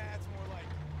Dietrich. See, that's more like...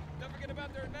 Don't forget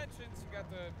about their inventions. You got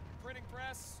the printing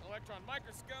press, electron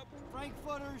microscope.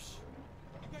 Frankfurters.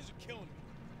 You guys are killing me.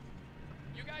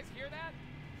 You guys hear that?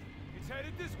 It's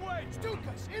headed this way.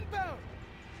 Stukas, inbound.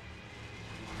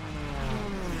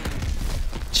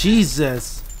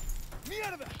 Jesus. Me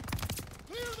out of that.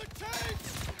 Clear the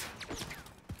tanks.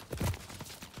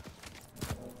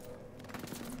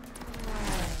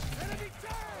 Enemy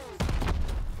tanks.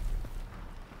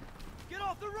 Get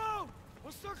off the road!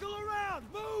 We'll circle around!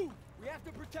 Move! We have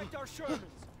to protect our Shermans.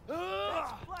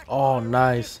 That's black Oh, fire in the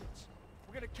nice. distance.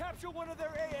 We're gonna capture one of their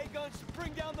AA guns to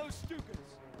bring down those Stukas.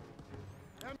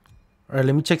 All right,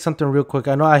 let me check something real quick.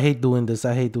 I know I hate doing this.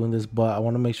 But I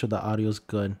want to make sure the audio's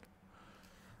good.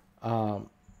 I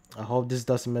hope this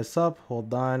doesn't mess up.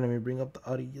 Hold on. Let me bring up the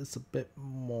audio just a bit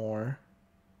more.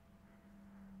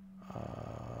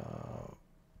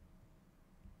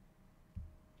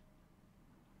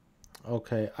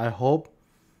 Okay, I hope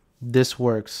this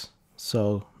works.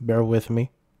 So bear with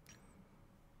me.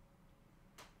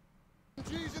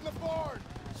 MG's in the barn.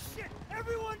 Shit!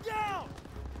 Everyone down!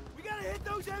 We gotta hit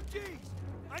those MGs!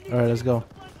 I need All right, let's go. to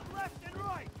flank them left and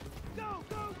right! Go,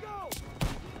 go, go!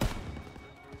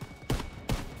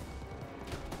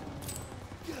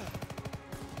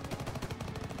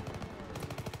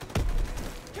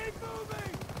 Keep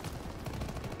moving!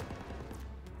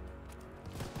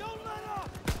 Don't let up!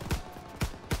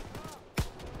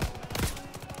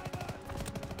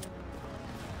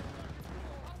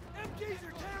 MGs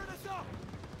are tearing us up!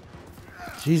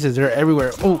 Jesus, they're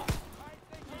everywhere. Oh.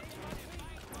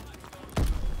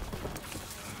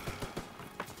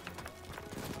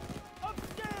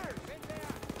 Upstairs!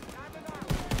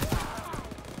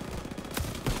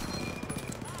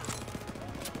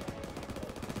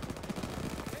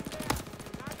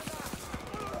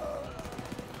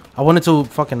 I wanted to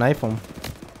fucking knife him.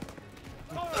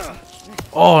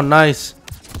 Oh, nice.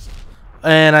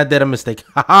 And I did a mistake.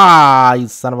 Haha, you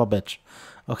son of a bitch.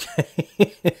 Okay.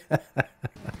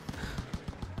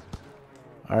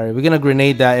 All right, we're gonna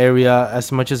grenade that area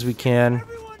as much as we can.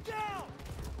 Everyone down!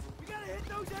 We gotta hit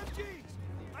those MGs!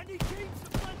 I need teams to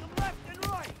flank them left and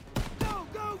right! Go,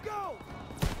 go, go!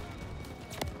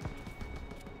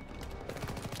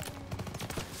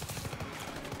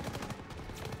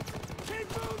 Keep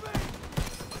moving!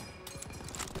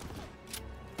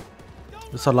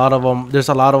 There's a lot of them. There's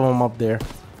a lot of them up there.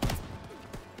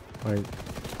 All right,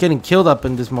 getting killed up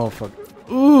in this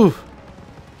motherfucker. Ooh.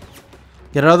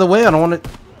 Get out of the way. I don't want to.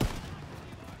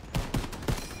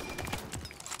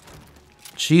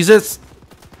 Jesus.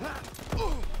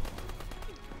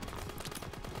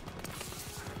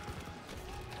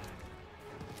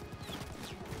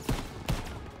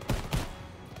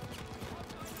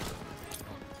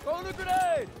 Throw the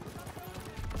grenade!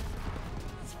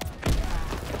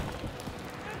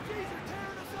 MGs are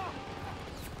tearing us up!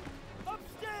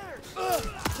 Upstairs!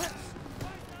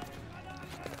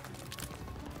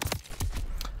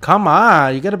 Come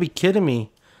on. You got to be kidding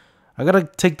me. I got to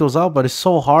take those out, but it's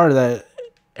so hard that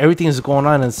everything is going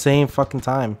on at the same fucking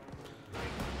time.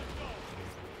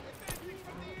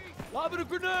 Lob it a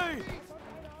grenade!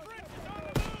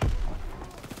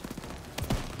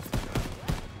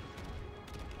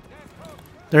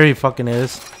 There he fucking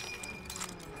is.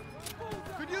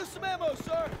 Could use some ammo,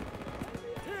 sir!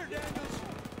 Here, Daniels!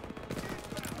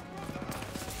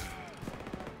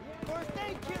 First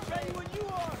aid kit ready when you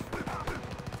are!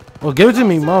 Well, give it to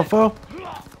me, motherfucker.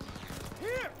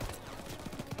 Here!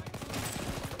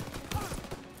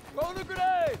 Throw the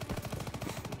grenade!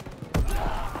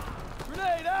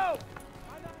 Grenade out!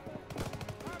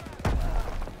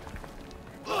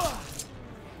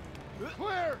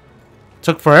 Clear.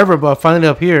 Took forever, but finally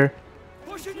up here.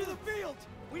 Push into the field!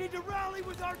 We need to rally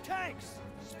with our tanks!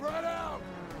 Spread out!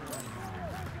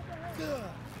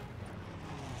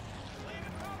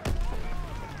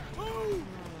 Move!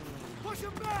 Push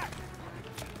him back!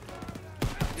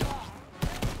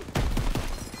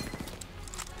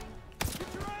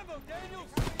 Get your ammo, Daniels!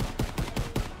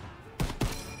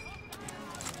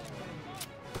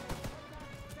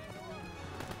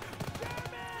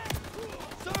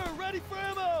 Sir, ready for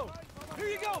ammo! Here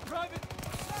you go, Private!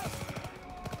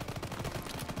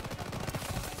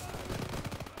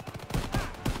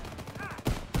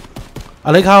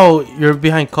 I like how you're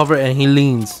behind cover and he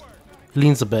leans. He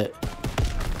leans a bit.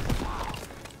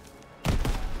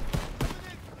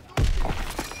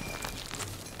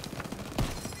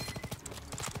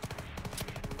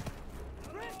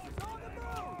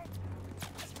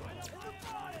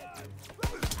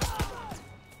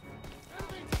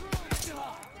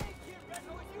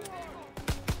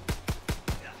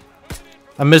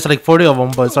 I missed like 40 of them,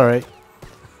 but it's alright.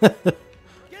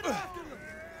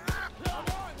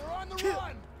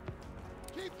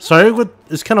 Sorry,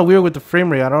 it's kind of weird with the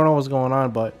frame rate. I don't know what's going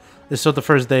on, but it's still the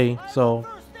first day, so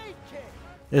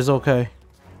it's okay.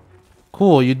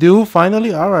 Cool, you do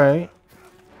finally? All right.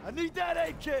 I need that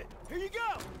aid kit. Here you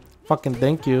go. Fucking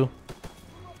thank you.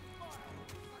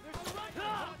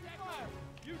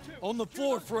 On the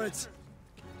floor, Fritz.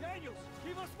 Daniels,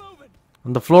 keep us moving.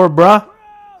 On the floor, bruh.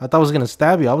 I thought I was gonna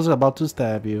stab you. I was about to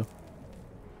stab you.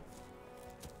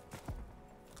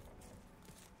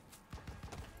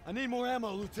 I need more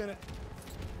ammo, Lieutenant.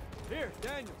 Here,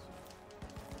 Daniels.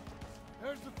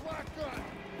 There's the flak gun.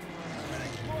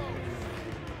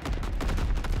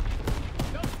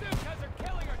 Those Stukas are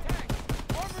killing our tanks.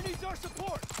 Armor needs our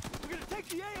support. We're gonna take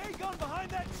the AA gun behind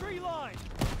that tree line.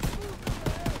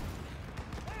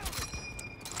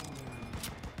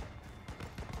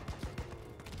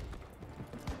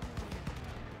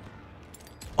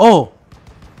 Oh,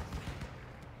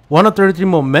 1 of 33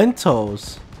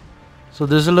 mementos. So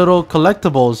there's a little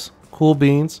collectibles. Cool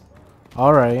beans.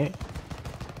 All right.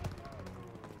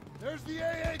 There's the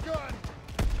AA gun.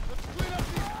 Let's clean up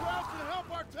these crowds and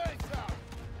help our tanks out.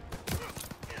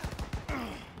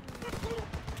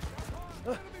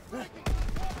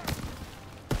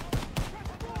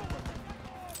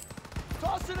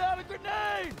 Tossing out a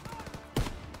grenade.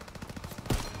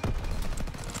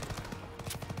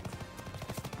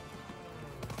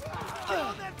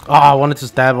 Oh, I wanted to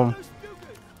stab him.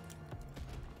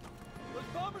 Those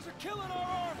bombers are killing our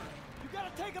armor. You gotta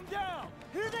take them down.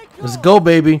 Here they come. Let's go,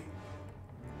 baby.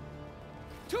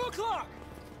 2 o'clock.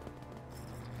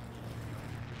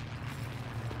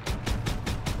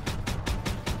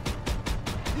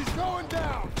 He's going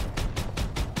down.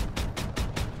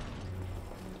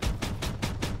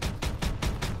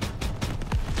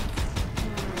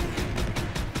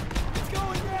 It's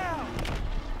going down.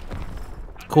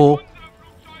 Cool.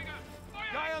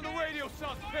 Guy on the radio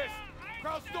sounds pissed.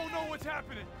 Krauts don't know what's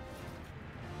happening.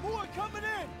 More coming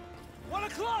in. 1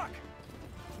 o'clock.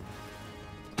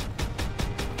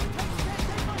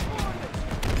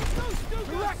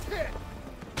 Direct hit.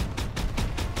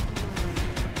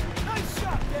 Nice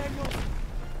shot, Daniels.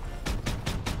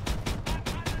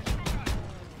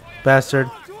 Bastard.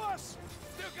 On to us.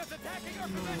 Stuka's attacking our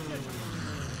position.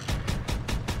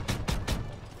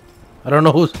 I don't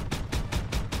know who's...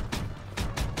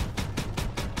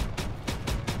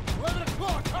 11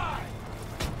 o'clock high.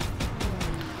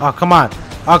 Oh, come on.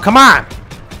 Oh, come on.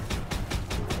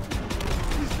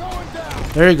 He's going down.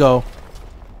 There you go.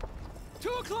 2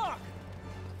 o'clock.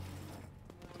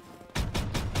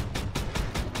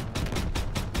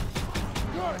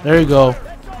 Good. There you go.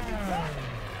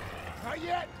 Not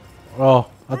yet. Oh,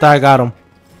 I thought I got him.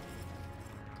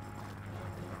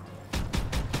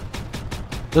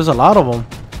 There's a lot of them.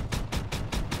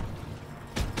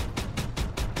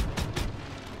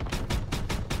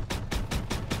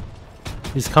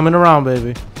 He's coming around,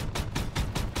 baby. 1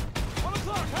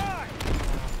 o'clock high.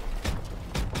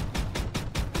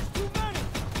 There's too many.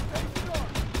 Take the door.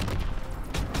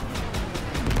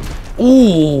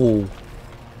 Ooh.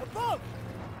 Above.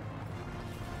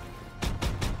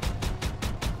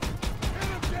 Hit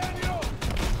him, Daniel.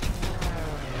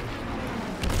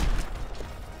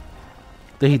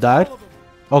 Did he die? All of them.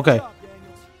 Okay. Good job,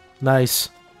 Daniels. Nice.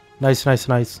 Nice, nice,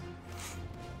 nice.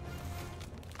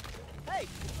 Hey,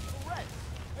 Perez.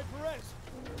 Hey, Perez.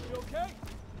 You okay?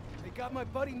 They got my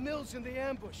buddy Mills in the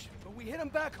ambush, but we hit him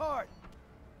back hard.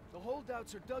 The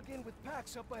holdouts are dug in with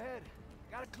packs up ahead.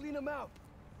 Gotta clean them out.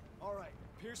 All right,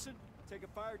 Pearson, take a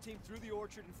fire team through the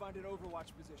orchard and find an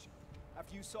overwatch position.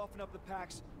 After you soften up the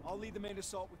packs, I'll lead the main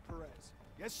assault with Perez.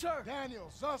 Yes, sir. Daniel,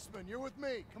 Zussman, you're with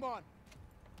me. Come on.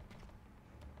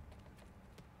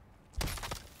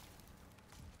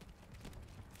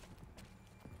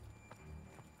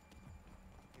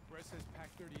 Hey, Brett says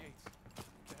Pack 38s. What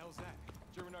the hell's that?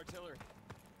 German artillery.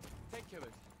 Tank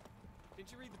killers.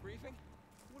 Didn't you read the briefing?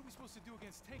 What are we supposed to do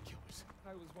against tank killers?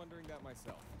 I was wondering that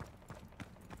myself.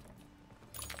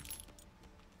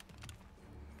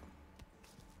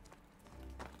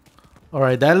 All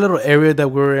right, that little area that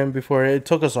we were in before, it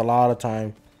took us a lot of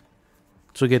time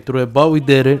to get through it, but we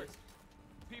did it.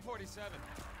 P-47.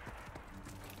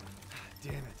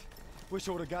 Damn it. Wish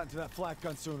I would have gotten to that flak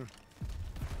gun sooner.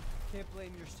 Can't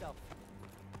blame yourself.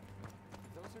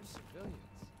 Those are civilians.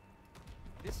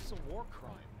 This is a war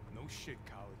crime. No shit,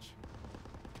 college.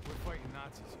 We're fighting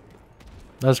Nazis here.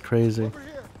 That's crazy. Over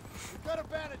here. We've got a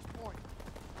vantage point.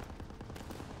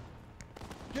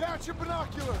 Get out your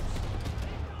binoculars.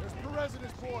 There's Perez and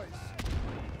his boys.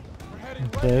 We're heading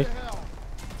Okay. right to hell.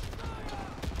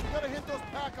 gotta hit those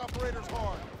pack operators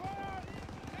hard.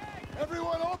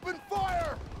 Everyone open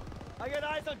fire! I got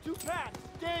eyes on 2 packs.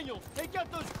 Daniels, take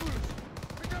out those crews.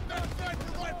 Pick up that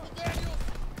sniper rifle, Daniels!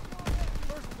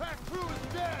 First pack crew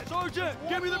is dead! Sergeant,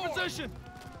 give me the more. position.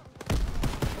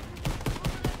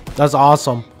 That's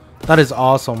awesome. That is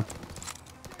awesome.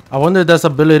 I wonder if that's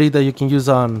ability that you can use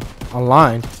on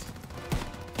online.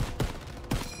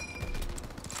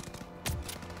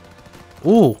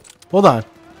 Ooh, hold on.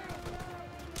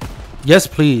 Yes,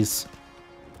 please.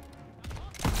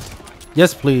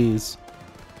 Yes, please.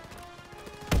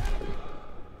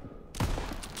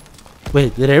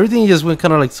 Wait, did everything just went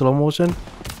kind of like slow motion?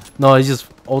 No, it's just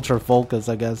ultra focus,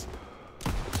 I guess.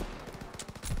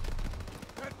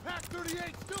 That Pack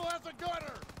 38 still has a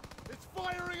gunner! It's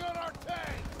firing on our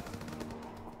tank!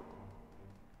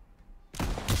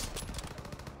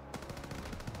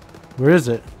 Where is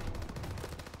it?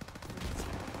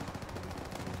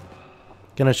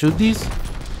 Can I shoot these?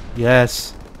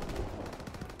 Yes.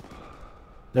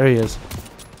 There he is.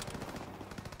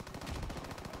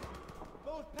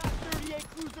 Those Pack 38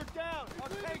 crews are down. Our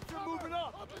tanks are moving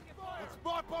up. Let's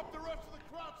mop up the rest of the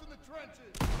Krauts in the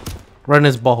trenches! Right in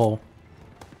his butthole.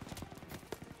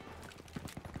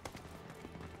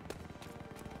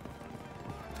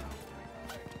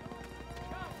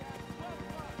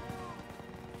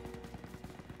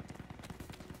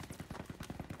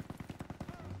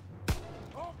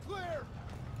 All clear!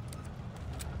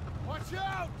 Watch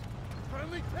out!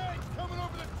 Friendly tanks coming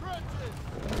over the trenches!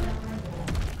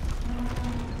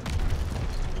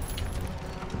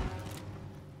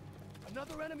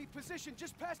 Another enemy position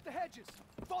just past the hedges.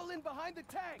 Fall in behind the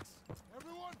tanks.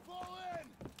 Everyone fall in!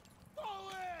 Fall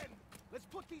in! Let's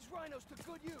put these rhinos to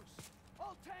good use.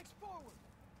 All tanks forward.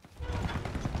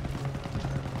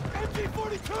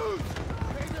 MG-42s!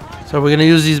 Stay behind So we're gonna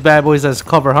use these bad boys as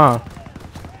cover, huh?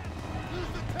 use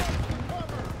the tanks for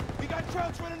cover! We got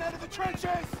Krauts running out of the trenches.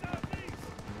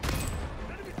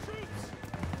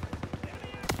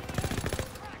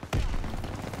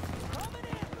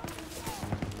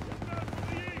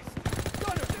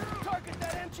 Gunner, target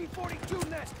that MG-42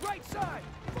 nest, right side.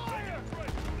 Fire!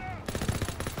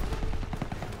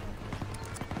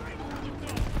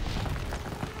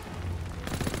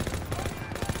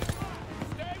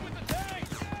 Stay with the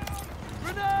tanks.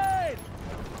 Grenade!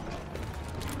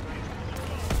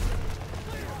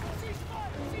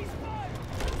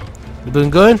 You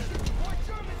doing good? More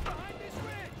Germans behind this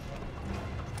ridge.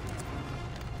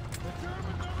 The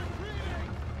Germans are retreating!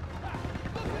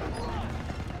 Look at them run.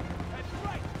 That's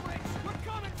right, Fritz. We're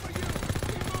coming for you.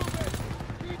 Keep moving!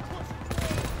 Keep pushing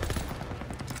forward!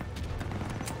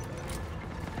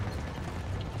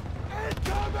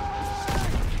 Incoming!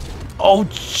 Oh,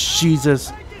 Jesus.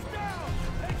 Tank is down.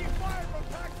 Taking fire from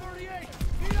Pack 38.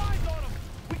 Need eyes on them.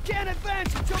 We can't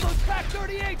advance until those Pack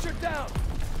 38s are down.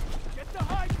 Get the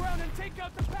high ground and take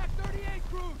out the Pack 38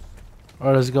 crews.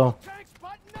 Alright, let's go. Tanks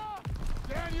button up.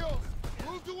 Daniels,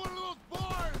 move to one of those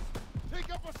bars!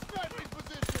 Take up a sniping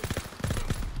position!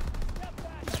 Step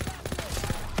back.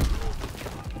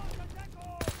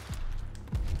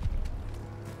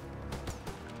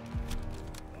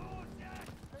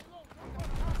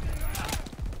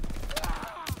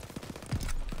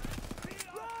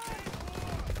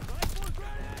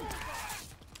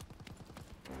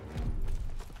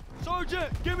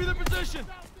 Sergeant, give me the position.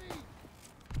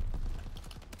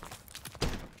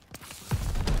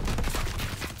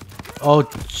 Oh,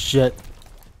 shit.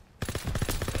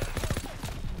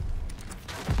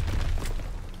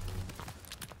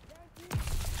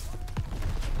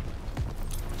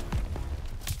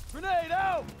 Grenade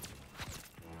out.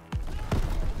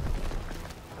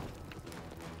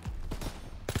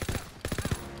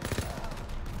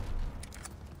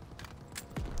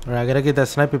 Alright, I gotta get that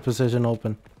sniper position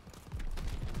open.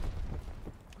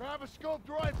 Grab a scoped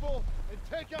rifle and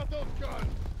take out those guns!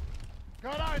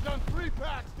 Got eyes on 3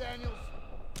 packs, Daniels!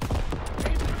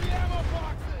 Aim for the ammo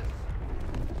boxes!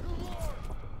 2 more!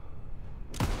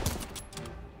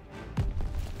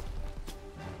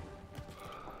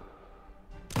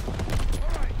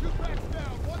 Alright, 2 packs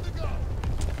down, 1 to go!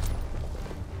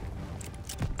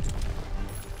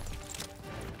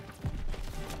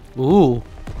 Ooh.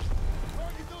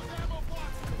 Target those ammo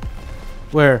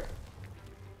boxes! Where?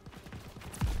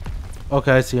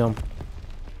 Okay, I see him. Not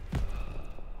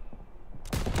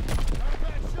a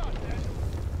bad shot, Daniels!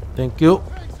 Thank you.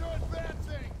 Tanks are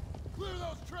advancing! Clear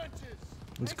those trenches!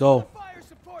 Let's go. Fire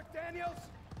support, Daniels.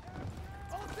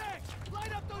 All tanks,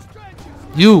 light up those trenches.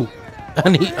 You. Clear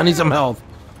it out. I need some health.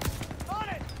 On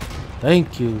it.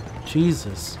 Thank you.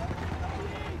 Jesus.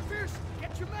 Fierce,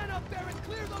 get your men up there and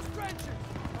clear those trenches.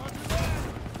 Roger that!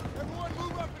 Everyone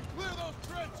move up and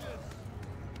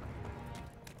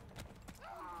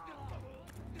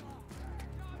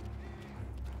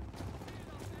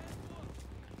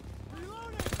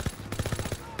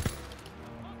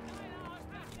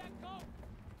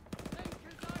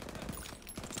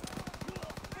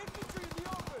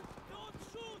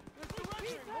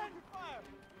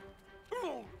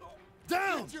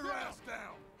Get your ass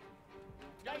down!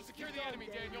 Gotta secure the enemy,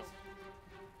 Daniels.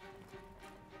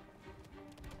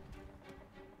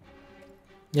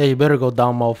 Yeah, you better go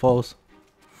down, mofos.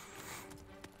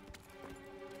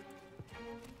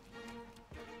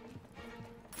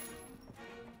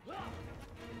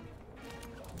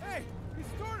 Hey, he's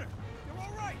Turner. You're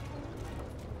all right.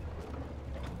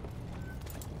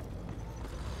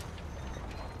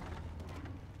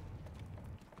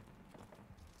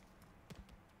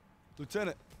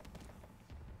 Lieutenant.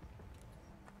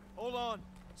 Hold on.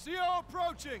 CO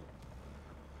approaching.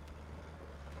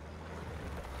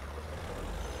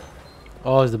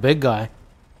 Oh, he's the big guy.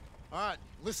 All right,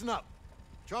 listen up.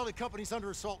 Charlie Company's under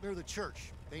assault near the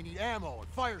church. They need ammo and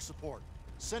fire support.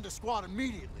 Send a squad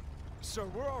immediately. Sir,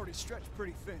 we're already stretched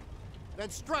pretty thin.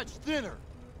 Then stretch thinner.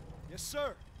 Yes,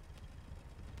 sir.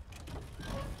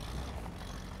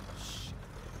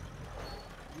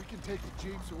 We can take the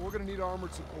jeep, so we're gonna need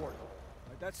armored support. All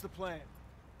right, that's the plan.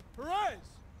 Perez!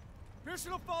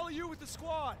 Pearson will follow you with the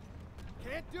squad.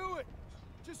 Can't do it.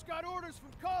 Just got orders from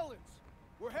Collins.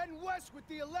 We're heading west with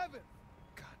the 11th.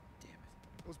 God damn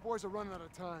it. Those boys are running out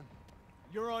of time.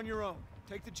 You're on your own.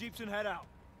 Take the jeeps and head out.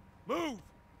 Move!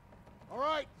 All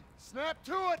right, snap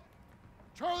to it.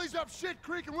 Charlie's up Shit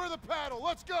Creek and we're the paddle.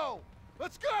 Let's go.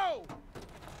 Let's go.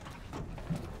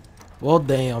 Well,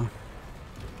 damn.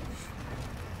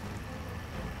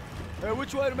 Hey,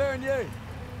 which way to Marigny?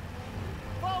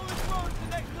 Follow this road to the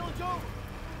next village over.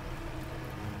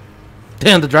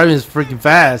 Damn, the driving is freaking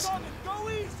fast. Go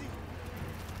easy.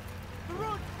 The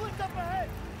road splits up ahead.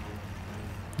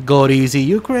 Go easy,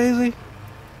 you crazy?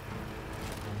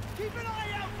 Keep an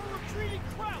eye out for retreating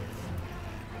Krauts.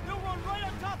 They'll run right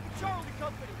on top of Charlie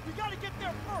Company. We gotta get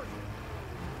there first.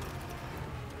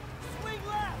 Swing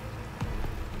left.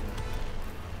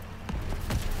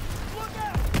 Look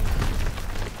out.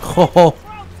 Oh,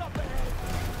 Krauts up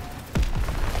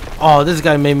ahead. oh, this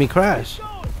guy made me crash. Going.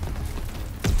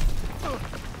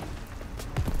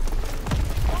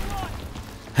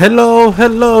 Hello,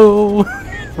 hello. Watch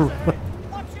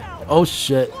out. Oh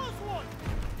shit. Close one.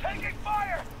 Taking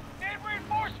fire! Need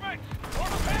reinforcements!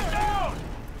 Stand down!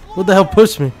 What the hell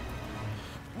pushed me?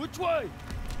 Which way?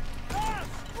 Ah,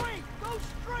 straight. Go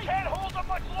straight. Can't hold them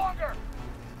much longer!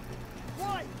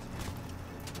 Right.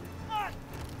 Ah.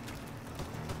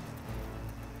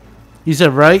 You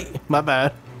said right? My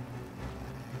bad.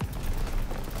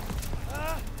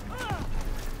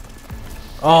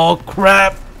 Oh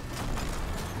crap.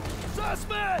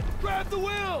 Suspect! Grab the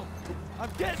wheel! I'm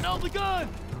getting on the gun!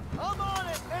 I'm on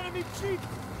it! Enemy jeep!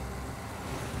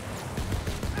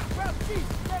 Grab jeep!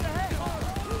 Dead ahead!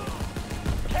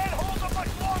 Can't hold them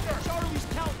much longer! Charlie's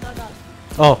counting on us!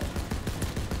 Oh,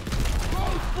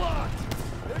 Road's blocked!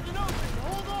 There's an opening!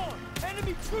 Hold on!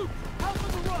 Enemy troops! Out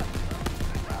for the run!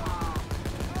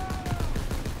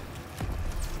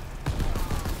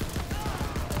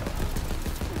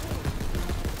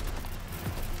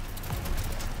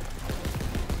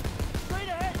 Straight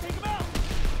ahead! Take him out!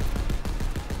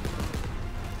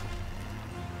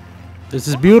 this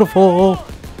is beautiful.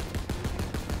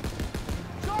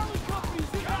 Charlie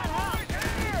Company's in that house!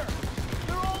 Here!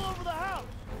 They're all over the house!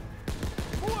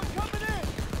 More coming in!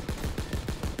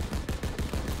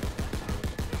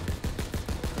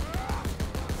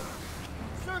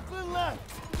 Circling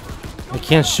left! I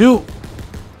can't shoot.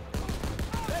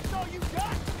 That's all you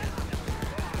got?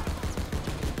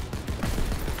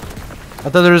 I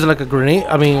thought there was like a grenade.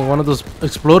 I mean, one of those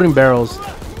exploding barrels.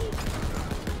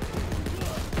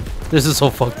 This is so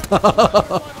fucked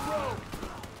up.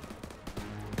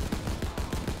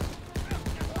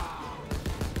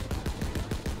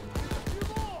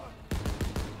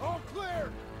 All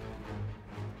clear!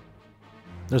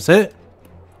 That's it?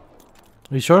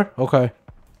 Are you sure? Okay.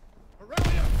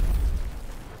 Aurelia!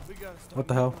 We gotta stop What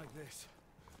the hell? like this.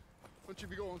 Don't you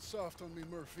be going soft on me,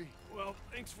 Murphy. Well,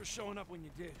 thanks for showing up when you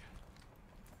did.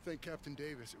 Thank Captain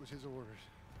Davis. It was his orders.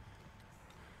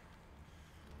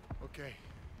 Okay.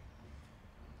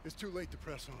 It's too late to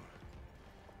press on.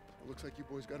 It looks like you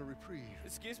boys got a reprieve.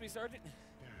 Excuse me, Sergeant.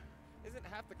 Yeah. Isn't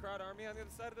half the crowd army on the other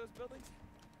side of those buildings?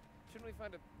 Shouldn't we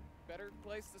find a better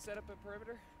place to set up a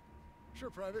perimeter? Sure,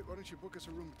 Private. Why don't you book us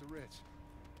a room at the Ritz?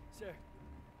 Sir.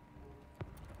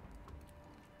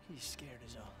 He's scared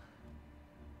as all.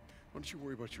 Why don't you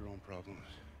worry about your own problems?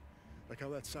 Like how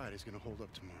that side is gonna hold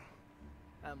up tomorrow.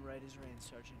 I'm right as rain,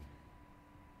 Sergeant.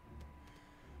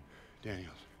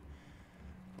 Daniels,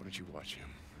 why don't you watch him?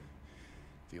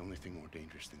 The only thing more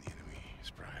dangerous than the enemy is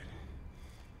pride.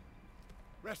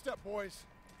 Rest up, boys.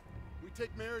 We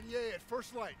take Marigny at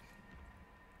first light.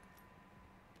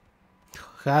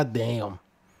 God damn.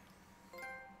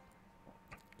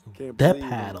 Can't That believe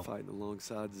paddle. I'm fighting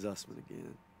alongside Zussman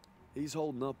again. He's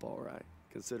holding up all right,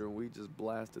 considering we just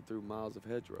blasted through miles of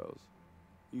hedgerows.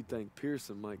 You'd think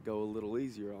Pearson might go a little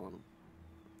easier on him.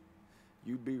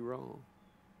 You'd be wrong.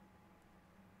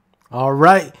 All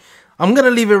right. I'm going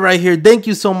to leave it right here. Thank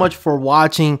you so much for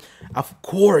watching. Of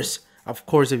course,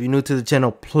 if you're new to the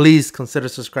channel, please consider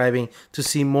subscribing to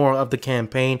see more of the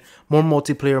campaign, more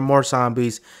multiplayer, more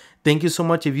zombies. Thank you so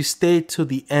much. If you stayed to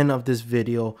the end of this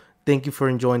video, thank you for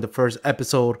enjoying the first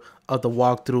episode of the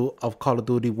walkthrough of Call of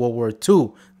Duty World War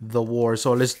II, The War.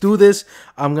 So let's do this.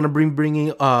 I'm going to be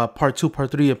bringing part 2,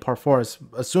 part 3, and part 4 as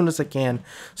soon as I can.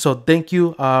 So thank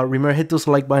you. Remember, hit those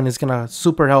like button. It's going to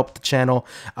super help the channel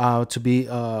to be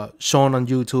shown on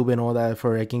YouTube and all that,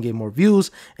 for I can get more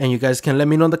views. And you guys can let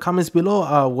me know in the comments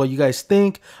below what you guys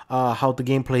think, how the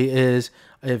gameplay is.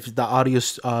 If the audio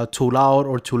is too loud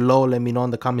or too low, let me know in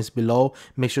the comments below.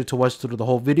 Make sure to watch through the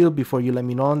whole video before you let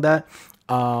me know on that.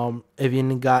 If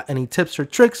you got any tips or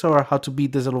tricks or how to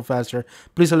beat this a little faster,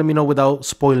 please let me know without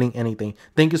spoiling anything.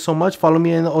 Thank you so much. Follow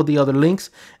me in all the other links,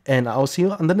 and I'll see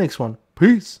you on the next one.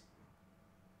 Peace.